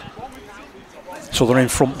 So they're in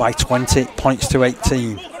front by 20 points to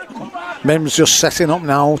 18. Mims just setting up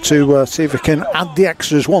now to see if he can add the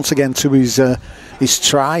extras once again to his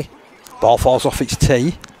try. Ball falls off its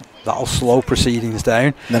tee. That'll slow proceedings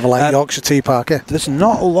down. Never like Yorkshire tea, Parker. There's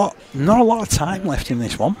not a lot of time left in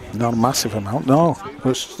this one. Not a massive amount, no.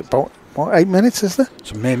 It's about 8 minutes, is there?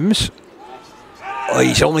 So Mims.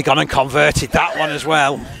 He's only gone and converted that one as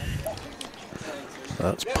well.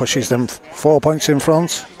 That pushes them 4 points in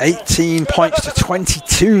front. 18 points to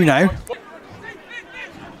 22 now.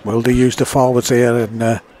 Will they use the forwards here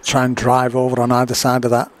and try and drive over on either side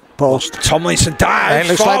of that post? Tomlinson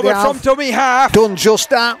dives forward from dummy half. Done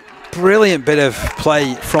just that. Brilliant bit of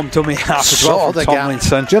play from dummy half as well from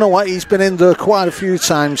Tomlinson. Do you know what? He's been in there quite a few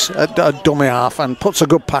times at dummy half and puts a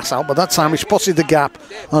good pass out, but that time he spotted the gap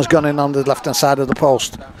and has gone in on the left-hand side of the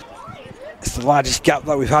post. It's the largest gap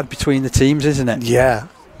that we've had between the teams, isn't it? Yeah.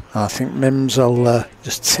 I think Mims will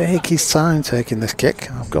just take his time taking this kick.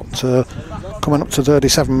 I've got coming up to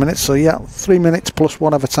 37 minutes, so 3 minutes plus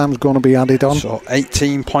whatever time's going to be added on. So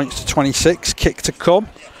 18 points to 26, kick to come.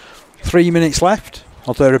 3 minutes left,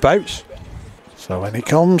 or thereabouts. So when he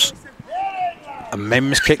comes, and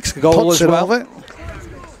Mims kicks the goal as well. Over.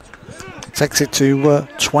 Takes it to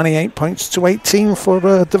 28 points to 18 for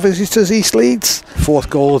the visitors, East Leeds. 4th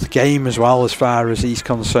goal of the game as well, as far as he's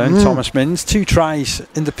concerned. Thomas Mims, 2 tries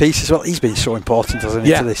in the piece as well. He's been so important, hasn't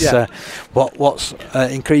he, to this? What's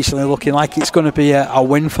increasingly looking like it's going to be a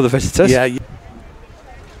win for the visitors. Yeah.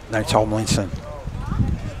 Now Tomlinson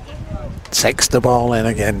takes the ball in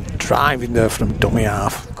again, driving there from dummy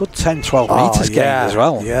half. Good 10-12 metres game as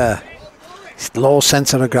well. Yeah. It's low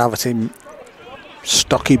centre of gravity.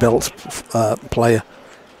 Stocky built player.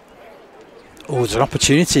 There's an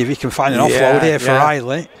opportunity if he can find an offload here for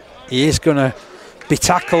Riley. He is going to be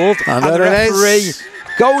tackled, and the referee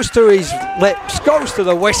goes to his lips, goes to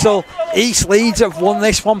the whistle. East Leeds have won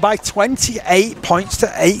this one by 28 points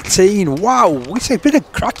to 18. Wow, it's been a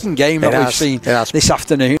cracking game that we've seen this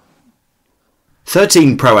afternoon.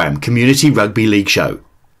 13 Pro-Am Community Rugby League Show.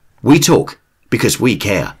 We talk because we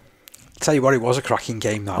care. Tell you what, it was a cracking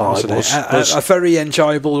game, that wasn't it? A very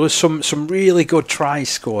enjoyable. There was some really good tries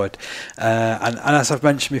scored, and as I've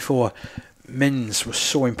mentioned before, Mims was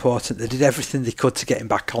so important. They did everything they could to get him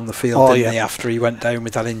back on the field, didn't they? After he went down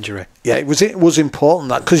with that injury. Yeah, it was important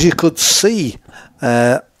that because you could see.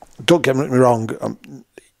 Don't get me wrong.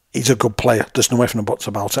 he's a good player. There's no ifs and buts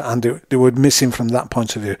about it, and they would miss him from that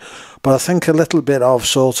point of view. But I think a little bit of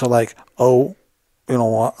sort of like, our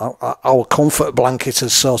comfort blanket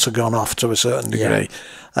has sort of gone off to a certain degree,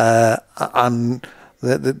 and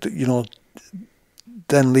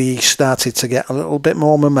then Leigh started to get a little bit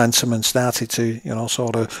more momentum and started to,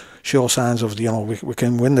 sort of show signs of, we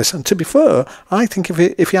can win this. And to be fair, I think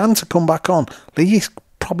if he hadn't come back on, Leigh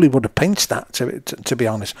probably would have pinched that, to be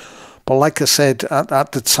honest. But like I said,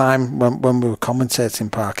 at the time when we were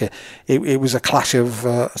commentating, Parker, it was a clash of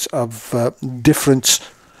different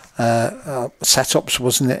setups,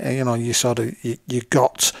 wasn't it? You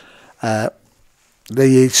got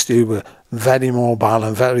Leigh East, who were very mobile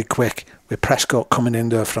and very quick, with Prescott coming in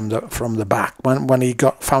there from the back. When he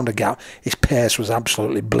found a gap, his pace was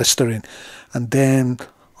absolutely blistering. And then,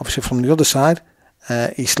 obviously, from the other side,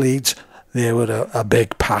 East Leeds, they were a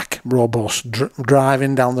big pack, robust,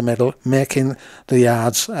 driving down the middle, making the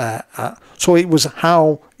yards. So it was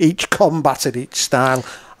how each combated each style,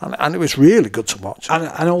 and it was really good to watch. And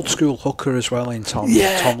an old school hooker as well in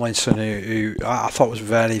Tomlinson, who I thought was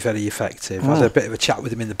very, very effective. I had a bit of a chat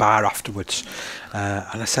with him in the bar afterwards,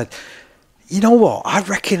 and I said, you know what, I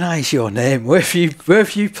recognise your name. Where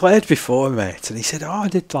have you played before, mate? And he said, I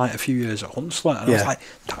did like a few years at Hunslet. And I was like,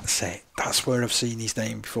 that's it. That's where I've seen his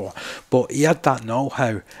name before. But he had that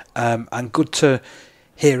know-how, and good to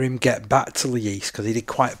hear him get back to Leigh East, because he did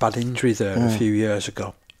quite a bad injury there a few years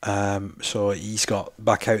ago. So he's got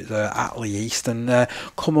back out there at Leigh East and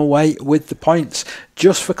come away with the points.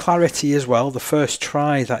 Just for clarity as well, the first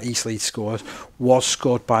try that East Leeds scored was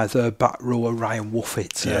scored by their back rower Ryan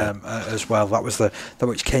Woofit as well. That was that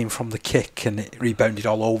which came from the kick, and it rebounded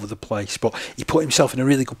all over the place. But he put himself in a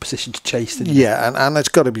really good position to chase, didn't he? Yeah, and it's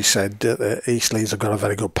got to be said that East Leeds have got a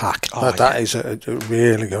very good pack. That is a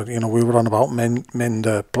really good. We were on about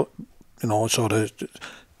Minder, sort of,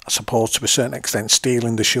 I suppose, to a certain extent,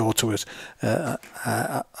 stealing the show to us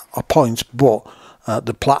a point, but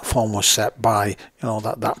the platform was set by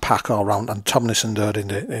that pack all round, and Tomlinson there in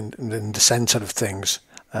the centre of things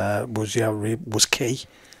was key.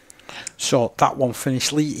 So that one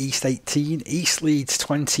finished Leigh East 18, East Leeds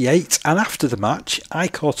 28, and after the match, I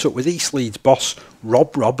caught up with East Leeds boss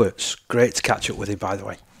Rob Roberts. Great to catch up with him, by the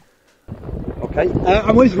way. Okay,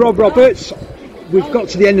 I'm with Rob Roberts. We've got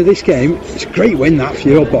to the end of this game. It's a great win, that, for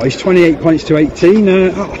your boys, 28 points to 18.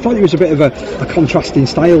 I thought it was a bit of a contrast in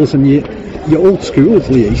styles, and you're old school with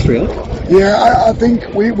Leigh East, really. Yeah, I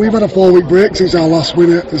think we've had a 4-week break since our last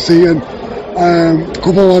win at the season. A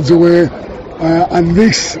couple of lads away, and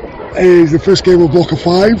this is the first game of block of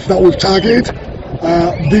 5 that we've targeted.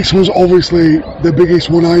 This was obviously the biggest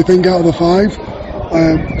one, I think, out of the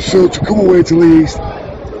 5. So to come away to Leigh East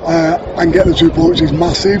and get the 2 points is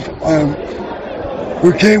massive. We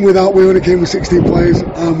only came with 16 players,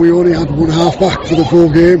 and we only had one halfback for the full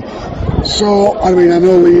game. So, I mean, I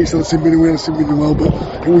know Leigh East had been well,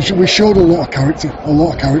 but we showed a lot of character.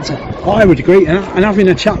 Oh, I would agree. And having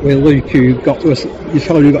a chat with Luke, who got to us, you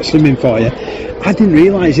fellow who got swimming for you, I didn't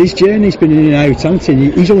realise his journey's been in and out, hasn't he?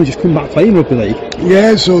 He's only just come back playing rugby league.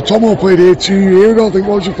 Yeah, so Tomo played here 2 years ago, I think,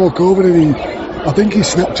 was before COVID, and I think he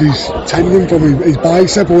snapped his tendon from his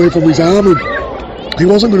bicep away from his arm, and he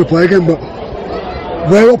wasn't going to play again, but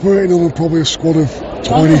we're operating on probably a squad of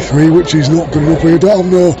 23, which is not good enough. We don't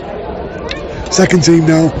have no second team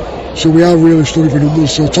now, so we are really struggling for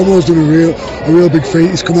numbers. So Tomo's done a real big feat.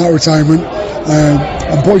 He's come out of retirement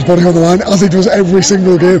and put his body on the line, as he does every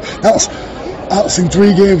single game. That's in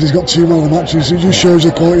 3 games he's got 2 man of the matches. It just shows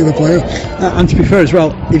the quality of the player. And to be fair as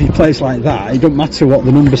well, if he plays like that, it don't matter what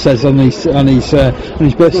the number says on his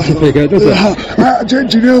birth certificate, does it?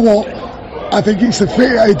 Do you know what? I think it's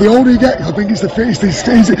the older he gets, I think it's the fittest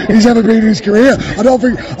he's ever been in his career.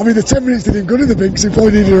 The 10 minutes did him good in the binks, he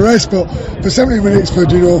probably needed a rest, but for 70 minutes for a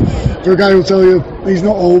guy who'll tell you he's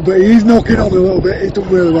not old, but he's knocking on a little bit, he's done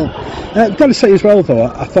really well. I've got to say as well though,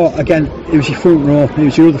 I thought again, it was your front row, it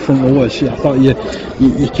was your other front rowers. I thought you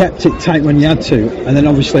kept it tight when you had to, and then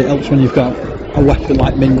obviously it helps when you've got a weapon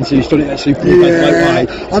like Mins who's done it at super wide.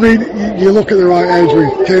 I mean, you look at the right age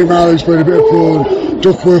with Kay Marley's played a bit of prawn,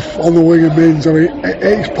 Duckworth on the wing and Mins. I mean,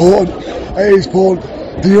 it's important.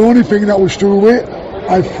 The only thing that we struggled with,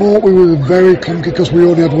 I thought we were very clunky because we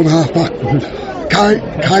only had one halfback.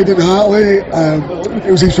 Kaiden Hartley, it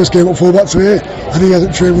was his first game at fullback today, and he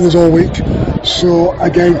hasn't trained with us all week. So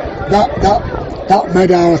again, that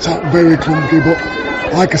made our attack very clunky. But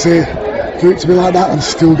like I say, for it to be like that and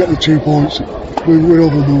still get the 2 points, we're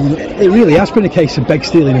over the moon. It really has been a case of beg,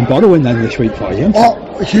 stealing and borrowing then this week for you.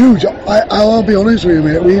 Oh, huge. I'll be honest with you,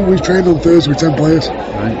 mate. We trained on Thursday with 10 players.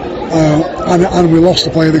 Right. And we lost a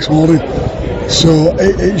player this morning. So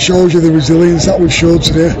it shows you the resilience that we've showed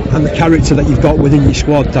today. And the character that you've got within your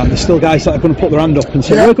squad, Dan. There's still guys that are going to put their hand up and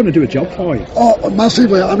say, we're going to do a job for you. Oh,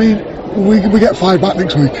 massively. I mean, we get 5 back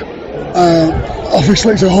next week.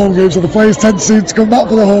 Obviously it's a home game, so the players tend to come back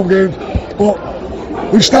for the home game. But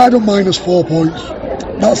we've started on -4 points.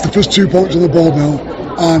 That's the first 2 points on the board now.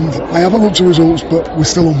 And I haven't looked at results, but we're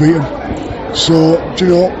still unbeaten. So,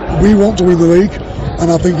 we want to win the league,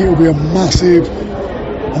 and I think it will be a massive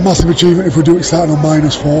achievement if we do it starting on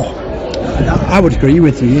 -4. I would agree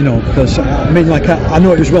with you, because I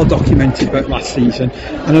know it was well documented about last season,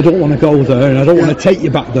 and I don't want to go there, and I don't want to take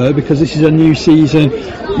you back there, because this is a new season,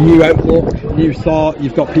 new outlook, new thought.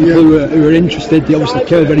 You've got people who are interested. They obviously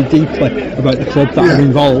care very deeply about the club that are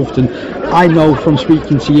involved, and I know from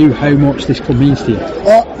speaking to you how much this club means to you.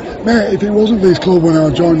 Mate, if it wasn't this club when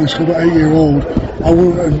I joined this club at 8-year-old, I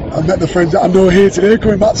wouldn't have met the friends that I know here today,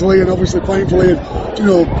 coming back to Leigh and obviously playing for Leigh,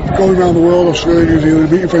 going around the world, Australia, New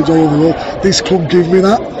Zealand, meeting friends all over the world. This club gave me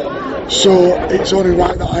that, so it's only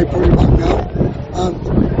right that I put it back now. And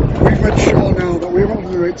we've made sure now that we've had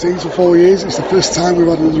under 18s for 4 years. It's the first time we've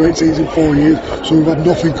had under 18s in 4 years, so we've had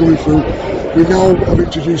nothing coming through. We now have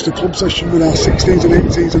introduced a club session with our 16s and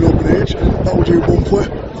 18s and open age that we do monthly.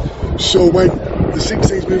 So when the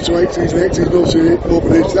 16s move to 18s, the 18s move to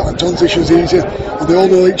open age, that transition's easier, and they all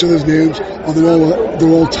know each other's names, and they're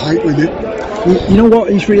all tight with it. You know what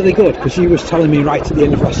is really good, because you was telling me right at the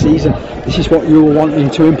end of last season, this is what you were wanting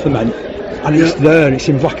to implement, and it's there, it's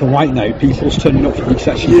in black and white now. People's turning up for these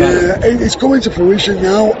sessions. It's coming to fruition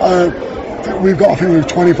now. We've got, I think, we've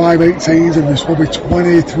 25 18s, and there's probably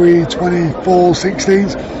 23, 24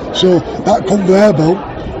 16s. So that conveyor belt,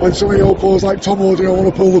 when some of the old boys like Tom O'Day want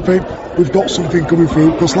to pull the pin, we've got something coming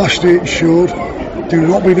through. Because last year it showed, do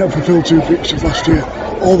not being able to fulfil 2 fixtures last year.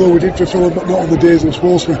 Although we did fulfil them, but not on the days we were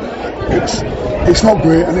supposed to. It's not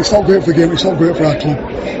great, and it's not great for the game. It's not great for our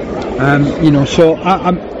club. So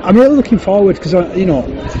I'm really looking forward, because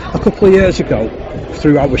a couple of years ago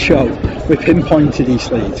through our show we pinpointed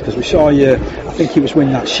East Leeds because we saw you, I think it was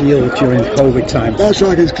win that shield during COVID time. That's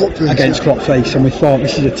right, against Clockface, and we thought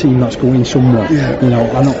this is a team that's going somewhere.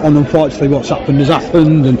 And unfortunately what's happened has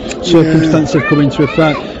happened, and circumstances have come into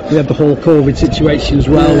effect. We had the whole COVID situation as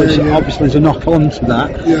well, which obviously is a knock on to that.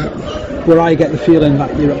 Where I get the feeling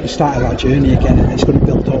that you're at the start of that journey again, and it's going to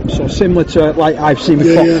build up. So similar to like I've seen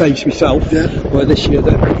with Clockface myself, where this year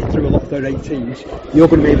they're breaking through a lot of their 18s, you're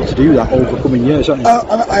going to be able to do that over coming years, aren't you?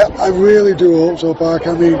 I really do hope so, Park.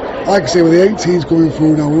 I mean, like I say, with the 18s going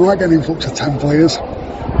through now, we might get an influx of 10 players.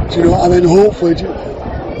 And then hopefully,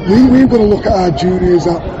 we've got to look at our juniors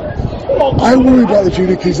that. I worry about the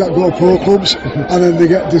junior kids that go to pro clubs and then they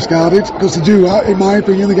get discarded, because they do, in my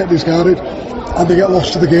opinion, they get discarded and they get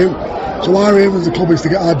lost to the game. So our aim as a club is to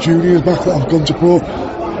get our juniors back that have gone to pro.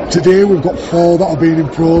 Today we've got 4 that have been in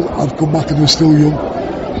pro that have come back and they're still young.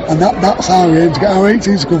 And that's our aim, to get our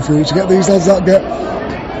 18s to come through, to get these lads that get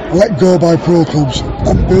let go by pro clubs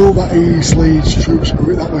and build that East Leeds troop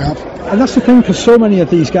spirit that we have. And that's the thing, because so many of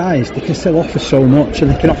these guys, they can still offer so much,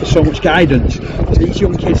 and they can offer so much guidance to these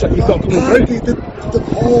young kids that you've got coming through.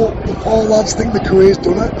 The poor lads think the career's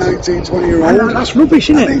done at 19, 20 year old. And that's rubbish,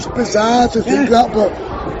 isn't it? It's bizarre to think that, but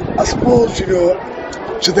I suppose,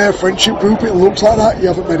 to their friendship group it looks like that. You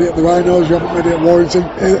haven't made it at the Rhinos, you haven't made it at Warrington,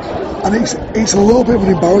 and it's a little bit of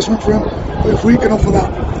an embarrassment for them. But if we can offer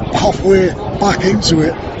that halfway back into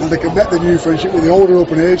it, and they can make the new friendship with the older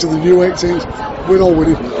open age and the new 18s, we're all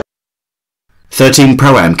winning. 13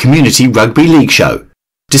 Pro-Am Community Rugby League Show,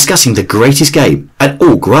 discussing the greatest game at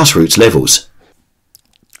all grassroots levels.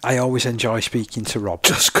 I always enjoy speaking to Rob.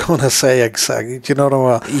 Just gonna say exactly. Do you know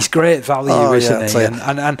what? He's great value, isn't he?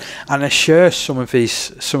 And I share some of his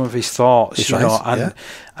thoughts.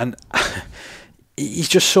 And he's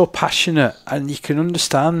just so passionate, and you can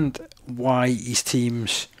understand why his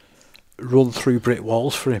teams run through brick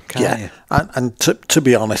walls for him, can't you? And to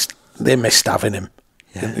be honest, they missed having him.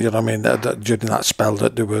 Yeah. You know what I mean? During that spell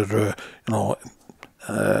that they were, not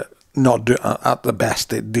at the best,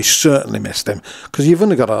 they certainly missed him. Because you've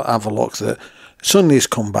only got to have a look that suddenly he's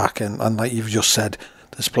come back, and like you've just said,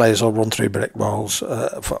 there's players will run through brick walls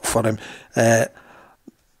for him.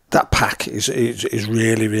 That pack is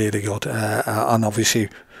really, really good, and obviously,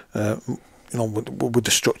 with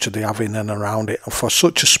the structure they have in and around it, for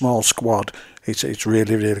such a small squad, it's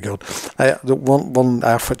really, really good. The one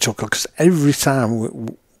I have to chuckle, because every time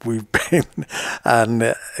we've been,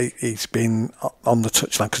 and he's been on the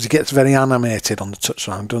touchline, because he gets very animated on the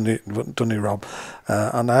touchline, doesn't he, Rob?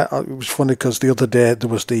 And it was funny because the other day there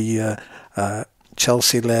was the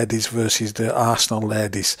Chelsea ladies versus the Arsenal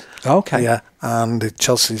ladies. Okay. Yeah, and the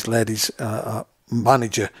Chelsea ladies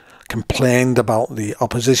manager complained about the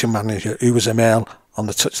opposition manager, who was a male, on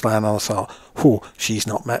the touchline, and I thought, "Oh, she's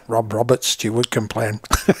not met Rob Roberts. She would complain."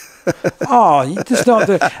 There's not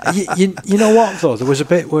you know what though? There was a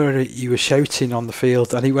bit where he was shouting on the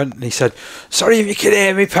field, and he went and he said, "Sorry if you can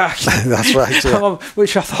hear me, Pack." That's right. Yeah.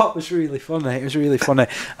 Which I thought was really funny. It was really funny.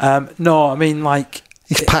 No, I mean, like,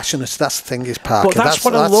 he's passionate. That's the thing. Is Parker. But that's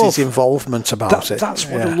what I love. His involvement about it. That's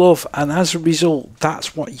what I love, and as a result,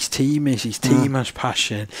 that's what his team is. His team has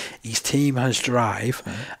passion. His team has drive,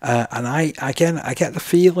 and I get the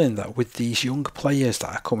feeling that with these young players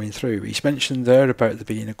that are coming through, he's mentioned there about there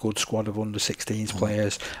being a good squad of under 16s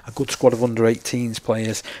players, a good squad of under 18s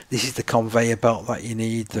players. This is the conveyor belt that you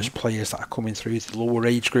need. There's players that are coming through the lower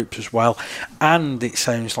age groups as well, and it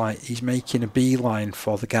sounds like he's making a beeline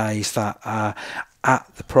for the guys that are at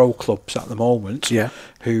the pro clubs at the moment,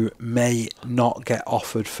 who may not get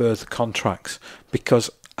offered further contracts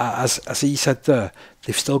because, as he said there,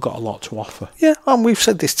 they've still got a lot to offer. Yeah, and we've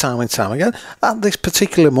said this time and time again, at this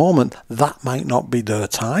particular moment, that might not be their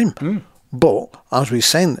time. But, as we're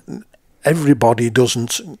saying, everybody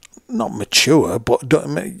doesn't, not mature, but,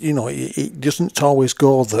 you know, it doesn't always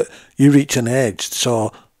go that you reach an age,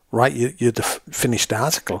 so, right, you're the finished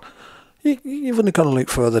article. You've only got to look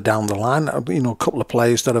further down the line. You know, a couple of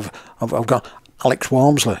players that have got. Alex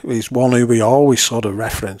Walmsley is one who we always sort of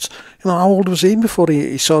reference. You know, how old was he before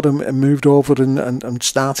he sort of moved over and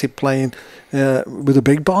started playing with the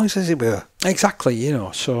big boys, as it were? Exactly, you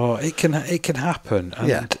know. So it can happen,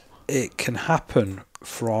 and it can happen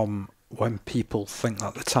from when people think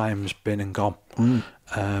that the time's been and gone.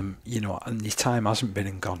 You know, and your time hasn't been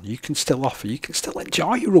and gone. You can still offer, you can still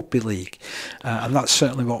enjoy your rugby league, and that's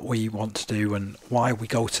certainly what we want to do, and why we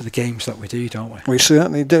go to the games that we do, don't we? We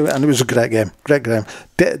certainly do, and it was a great game.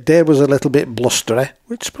 Dave was a little bit blustery,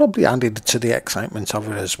 which probably added to the excitement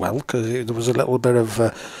of it as well, because there was a little bit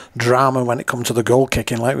of drama when it comes to the goal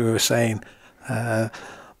kicking, like we were saying.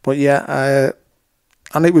 But yeah,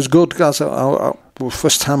 and it was good because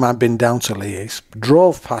first time I'd been down to Leigh,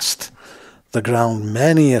 drove past the ground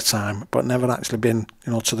many a time, but never actually been,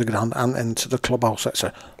 you know, to the ground and into the clubhouse. It's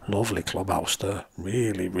a lovely clubhouse there,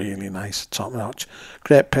 really, really nice, top notch,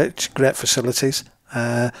 great pitch, great facilities.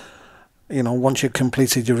 You know, once you've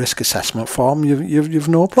completed your risk assessment form, you've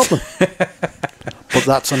no problem. But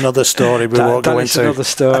that's another story we won't go into. That's another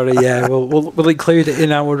story. Yeah, we'll include it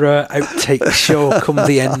in our outtake show come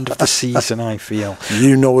the end of the season. I feel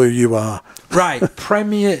you know who you are. Right,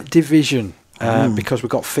 Premier Division. Because we've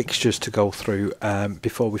got fixtures to go through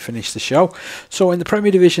before we finish the show. So in the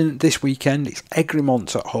Premier Division this weekend, it's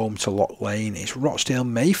Egremont at home to Loch Lane. It's Rochdale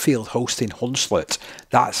Mayfield hosting Hunslet.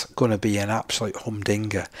 That's going to be an absolute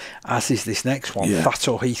humdinger, as is this next one.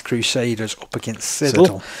 Thatto Heath Crusaders up against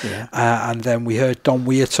Siddle. And then we heard Dom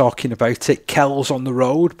Weir talking about it. Kells on the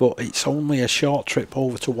road, but it's only a short trip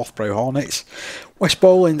over to Wathbrow Hornets. West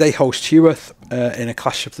Bowling, they host Heworth in a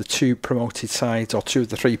clash of the two promoted sides, or two of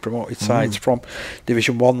the three promoted sides from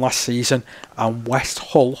Division 1 last season. And West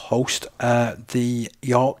Hull host the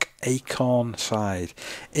York Acorn side.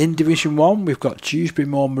 In Division 1, we've got Dewsbury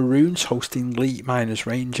Moor Maroons hosting Leigh Miners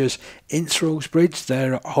Rangers. Ince Bridge,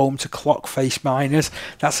 they're at home to Clockface Miners.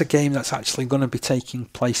 That's a game that's actually going to be taking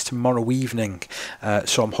place tomorrow evening.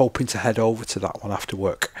 So I'm hoping to head over to that one after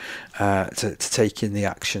work to take in the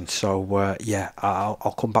action. So,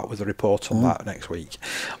 I'll come back with a report on that next week.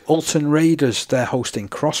 Alton Raiders, they're hosting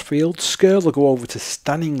Crossfield. Skirl will go over to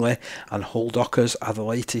Stanningley, and Hull Dockers are the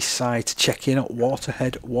latest side to check in at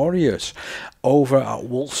Waterhead Warriors. Over at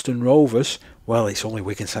Woolston Rovers, well, it's only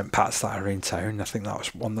Wigan St Pat's that are in town. I think that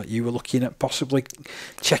was one that you were looking at possibly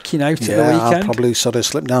checking out at the weekend. I'll probably sort of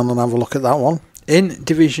slip down and have a look at that one. In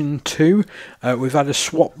Division 2, we've had a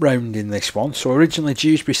swap round in this one. So originally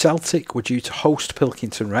Dewsbury Celtic were due to host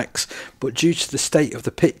Pilkington Rex, but due to the state of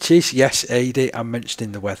the pitches, yes, AD, I'm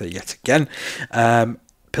mentioning the weather yet again,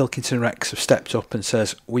 Pilkington Rex have stepped up and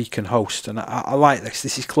says we can host, and I like this.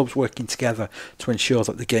 This is clubs working together to ensure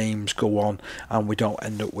that the games go on and we don't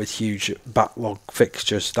end up with huge backlog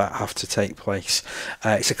fixtures that have to take place.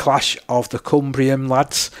 It's a clash of the Cumbrian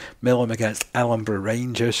lads, Millham against Ellenborough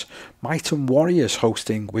Rangers, Myton Warriors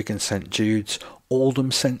hosting Wigan St Jude's,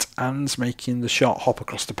 Oldham St Anne's making the short hop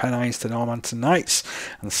across the Pennines to Normanton Knights,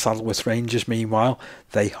 and Saddleworth Rangers, meanwhile,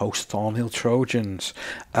 they host Thornhill Trojans.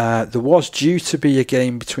 There was due to be a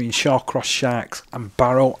game between Shawcross Sharks and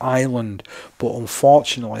Barrow Island, but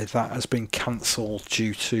unfortunately that has been cancelled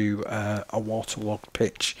due to a waterlogged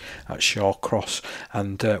pitch at Shawcross,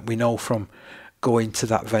 and we know from going to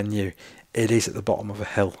that venue, it is at the bottom of a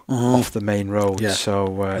hill off the main road. Yeah. So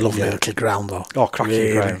lovely little ground though. Oh,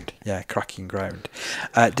 cracking ground. Yeah, cracking ground.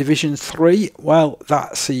 Division 3, well,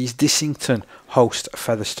 that sees Dissington host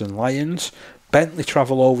Featherstone Lions. Bentley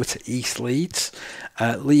travel over to East Leeds.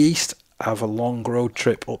 Leigh East have a long road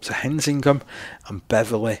trip up to Hensingham, and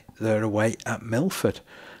Beverley, they're away at Milford.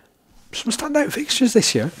 Some standout fixtures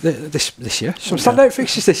this year. This year. Some standout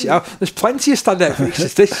fixtures this year. There's plenty of standout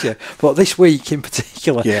fixtures this year, but this week in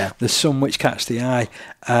particular, there's some which catch the eye.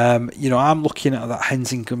 I'm looking at that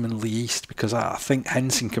Hensingham and Leigh East because I think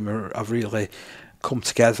Hensingham have really come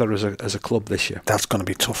together as a club this year. That's going to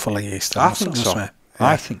be tough for Leigh East. I think so.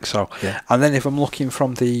 I think so. Yeah. And then if I'm looking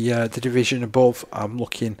from the division above, I'm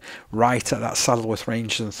looking right at that Saddleworth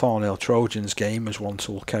Rangers and Thornhill Trojans game as one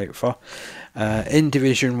to look out for. In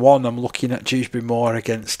Division 1, I'm looking at Dewsbury Moor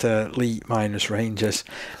against Leigh Miners Rangers.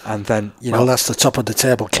 And then, well, that's the top of the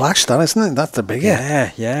table clash, then, isn't it? That's the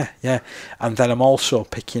bigger. Yeah. And then I'm also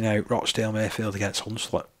picking out Rochdale Mayfield against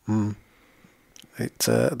Hunslet.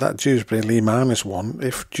 That Dewsbury Leigh Miners one,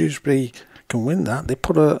 if Dewsbury can win that, they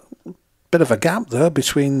put a bit of a gap there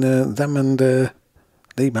between them and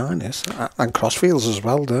Leigh Miners and Crossfields as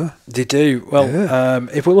well there. They do. Well,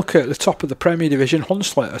 if we look at the top of the Premier Division,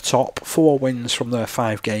 Hunslet are top, 4 wins from their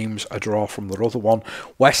 5 games, a draw from their other one.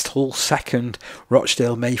 West Hull second,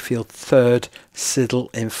 Rochdale Mayfield third,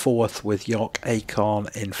 Siddle in 4th with York Acorn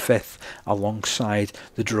in 5th alongside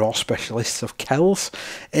the draw specialists of Kells.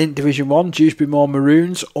 In Division 1, Dewsbury Moor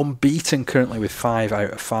Maroons unbeaten currently with 5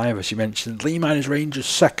 out of 5 as you mentioned. Leigh Miners Rangers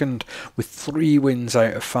second with 3 wins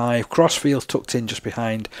out of 5. Crossfield tucked in just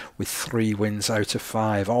behind with 3 wins out of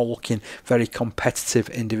 5. All looking very competitive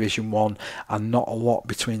in Division 1 and not a lot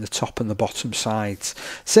between the top and the bottom sides.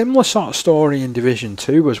 Similar sort of story in Division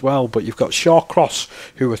 2 as well, but you've got Shawcross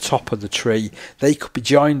who are top of the tree. They could be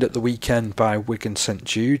joined at the weekend by Wigan St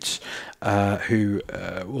Jude's, who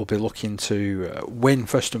will be looking to win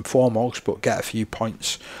first and foremost, but get a few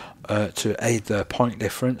points to aid their point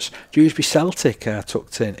difference. Dewsbury Celtic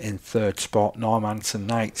tucked in 3rd spot, Normanton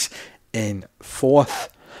Knights in 4th,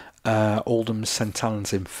 Oldham St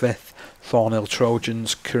Helens in 5th, Thornhill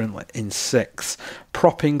Trojans currently in 6th.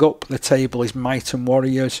 Propping up the table is Myton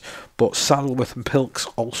Warriors, but Saddleworth and Pilks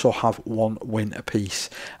also have 1 win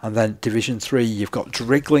apiece. And then Division 3, you've got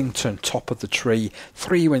Driglington top of the tree,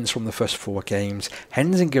 3 wins from the first 4 games.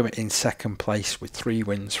 Hensingham in 2nd place with 3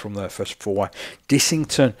 wins from their first 4.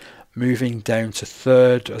 Dissington moving down to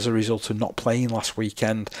 3rd as a result of not playing last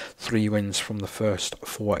weekend, 3 wins from the first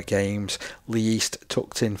 4 games. Leigh East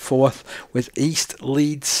tucked in 4th with East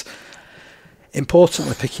Leeds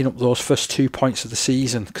importantly picking up those first 2 points of the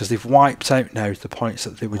season because they've wiped out now the points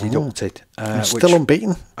that they were deducted. Still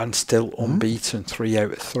unbeaten. And still unbeaten, 3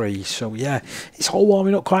 out of 3. So yeah, it's all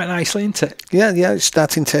warming up quite nicely, isn't it? Yeah, it's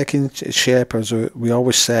starting taking shape, as we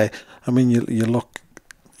always say. I mean, you look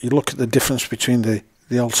at the difference between the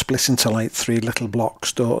all split into like 3 little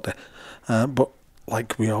blocks, don't they? But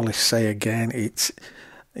like we always say again, it's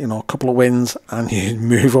a couple of wins and you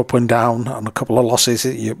move up and down, and a couple of losses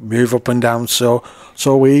you move up and down so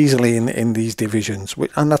easily in these divisions.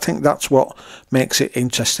 And I think that's what makes it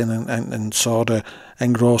interesting and sort of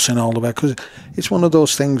engrossing all the way, because it's one of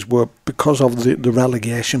those things where, because of the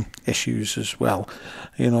relegation issues as well,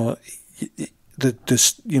 there's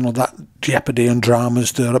that jeopardy and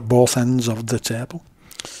dramas there at both ends of the table.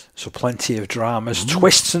 So plenty of dramas,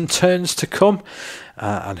 twists and turns to come,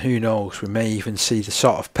 and who knows, we may even see the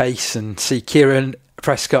sort of pace and see Kieran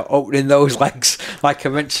Prescott opening those legs like I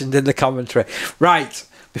mentioned in the commentary. Right,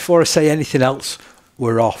 before I say anything else,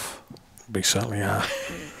 we're off. We certainly are.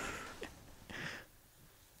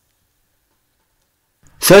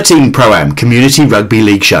 13 Pro-Am Community Rugby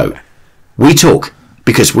League Show. We talk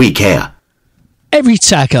because we care. Every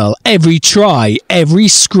tackle, every try, every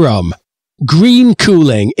scrum. Green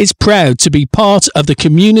Cooling is proud to be part of the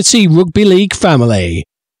Community Rugby League family.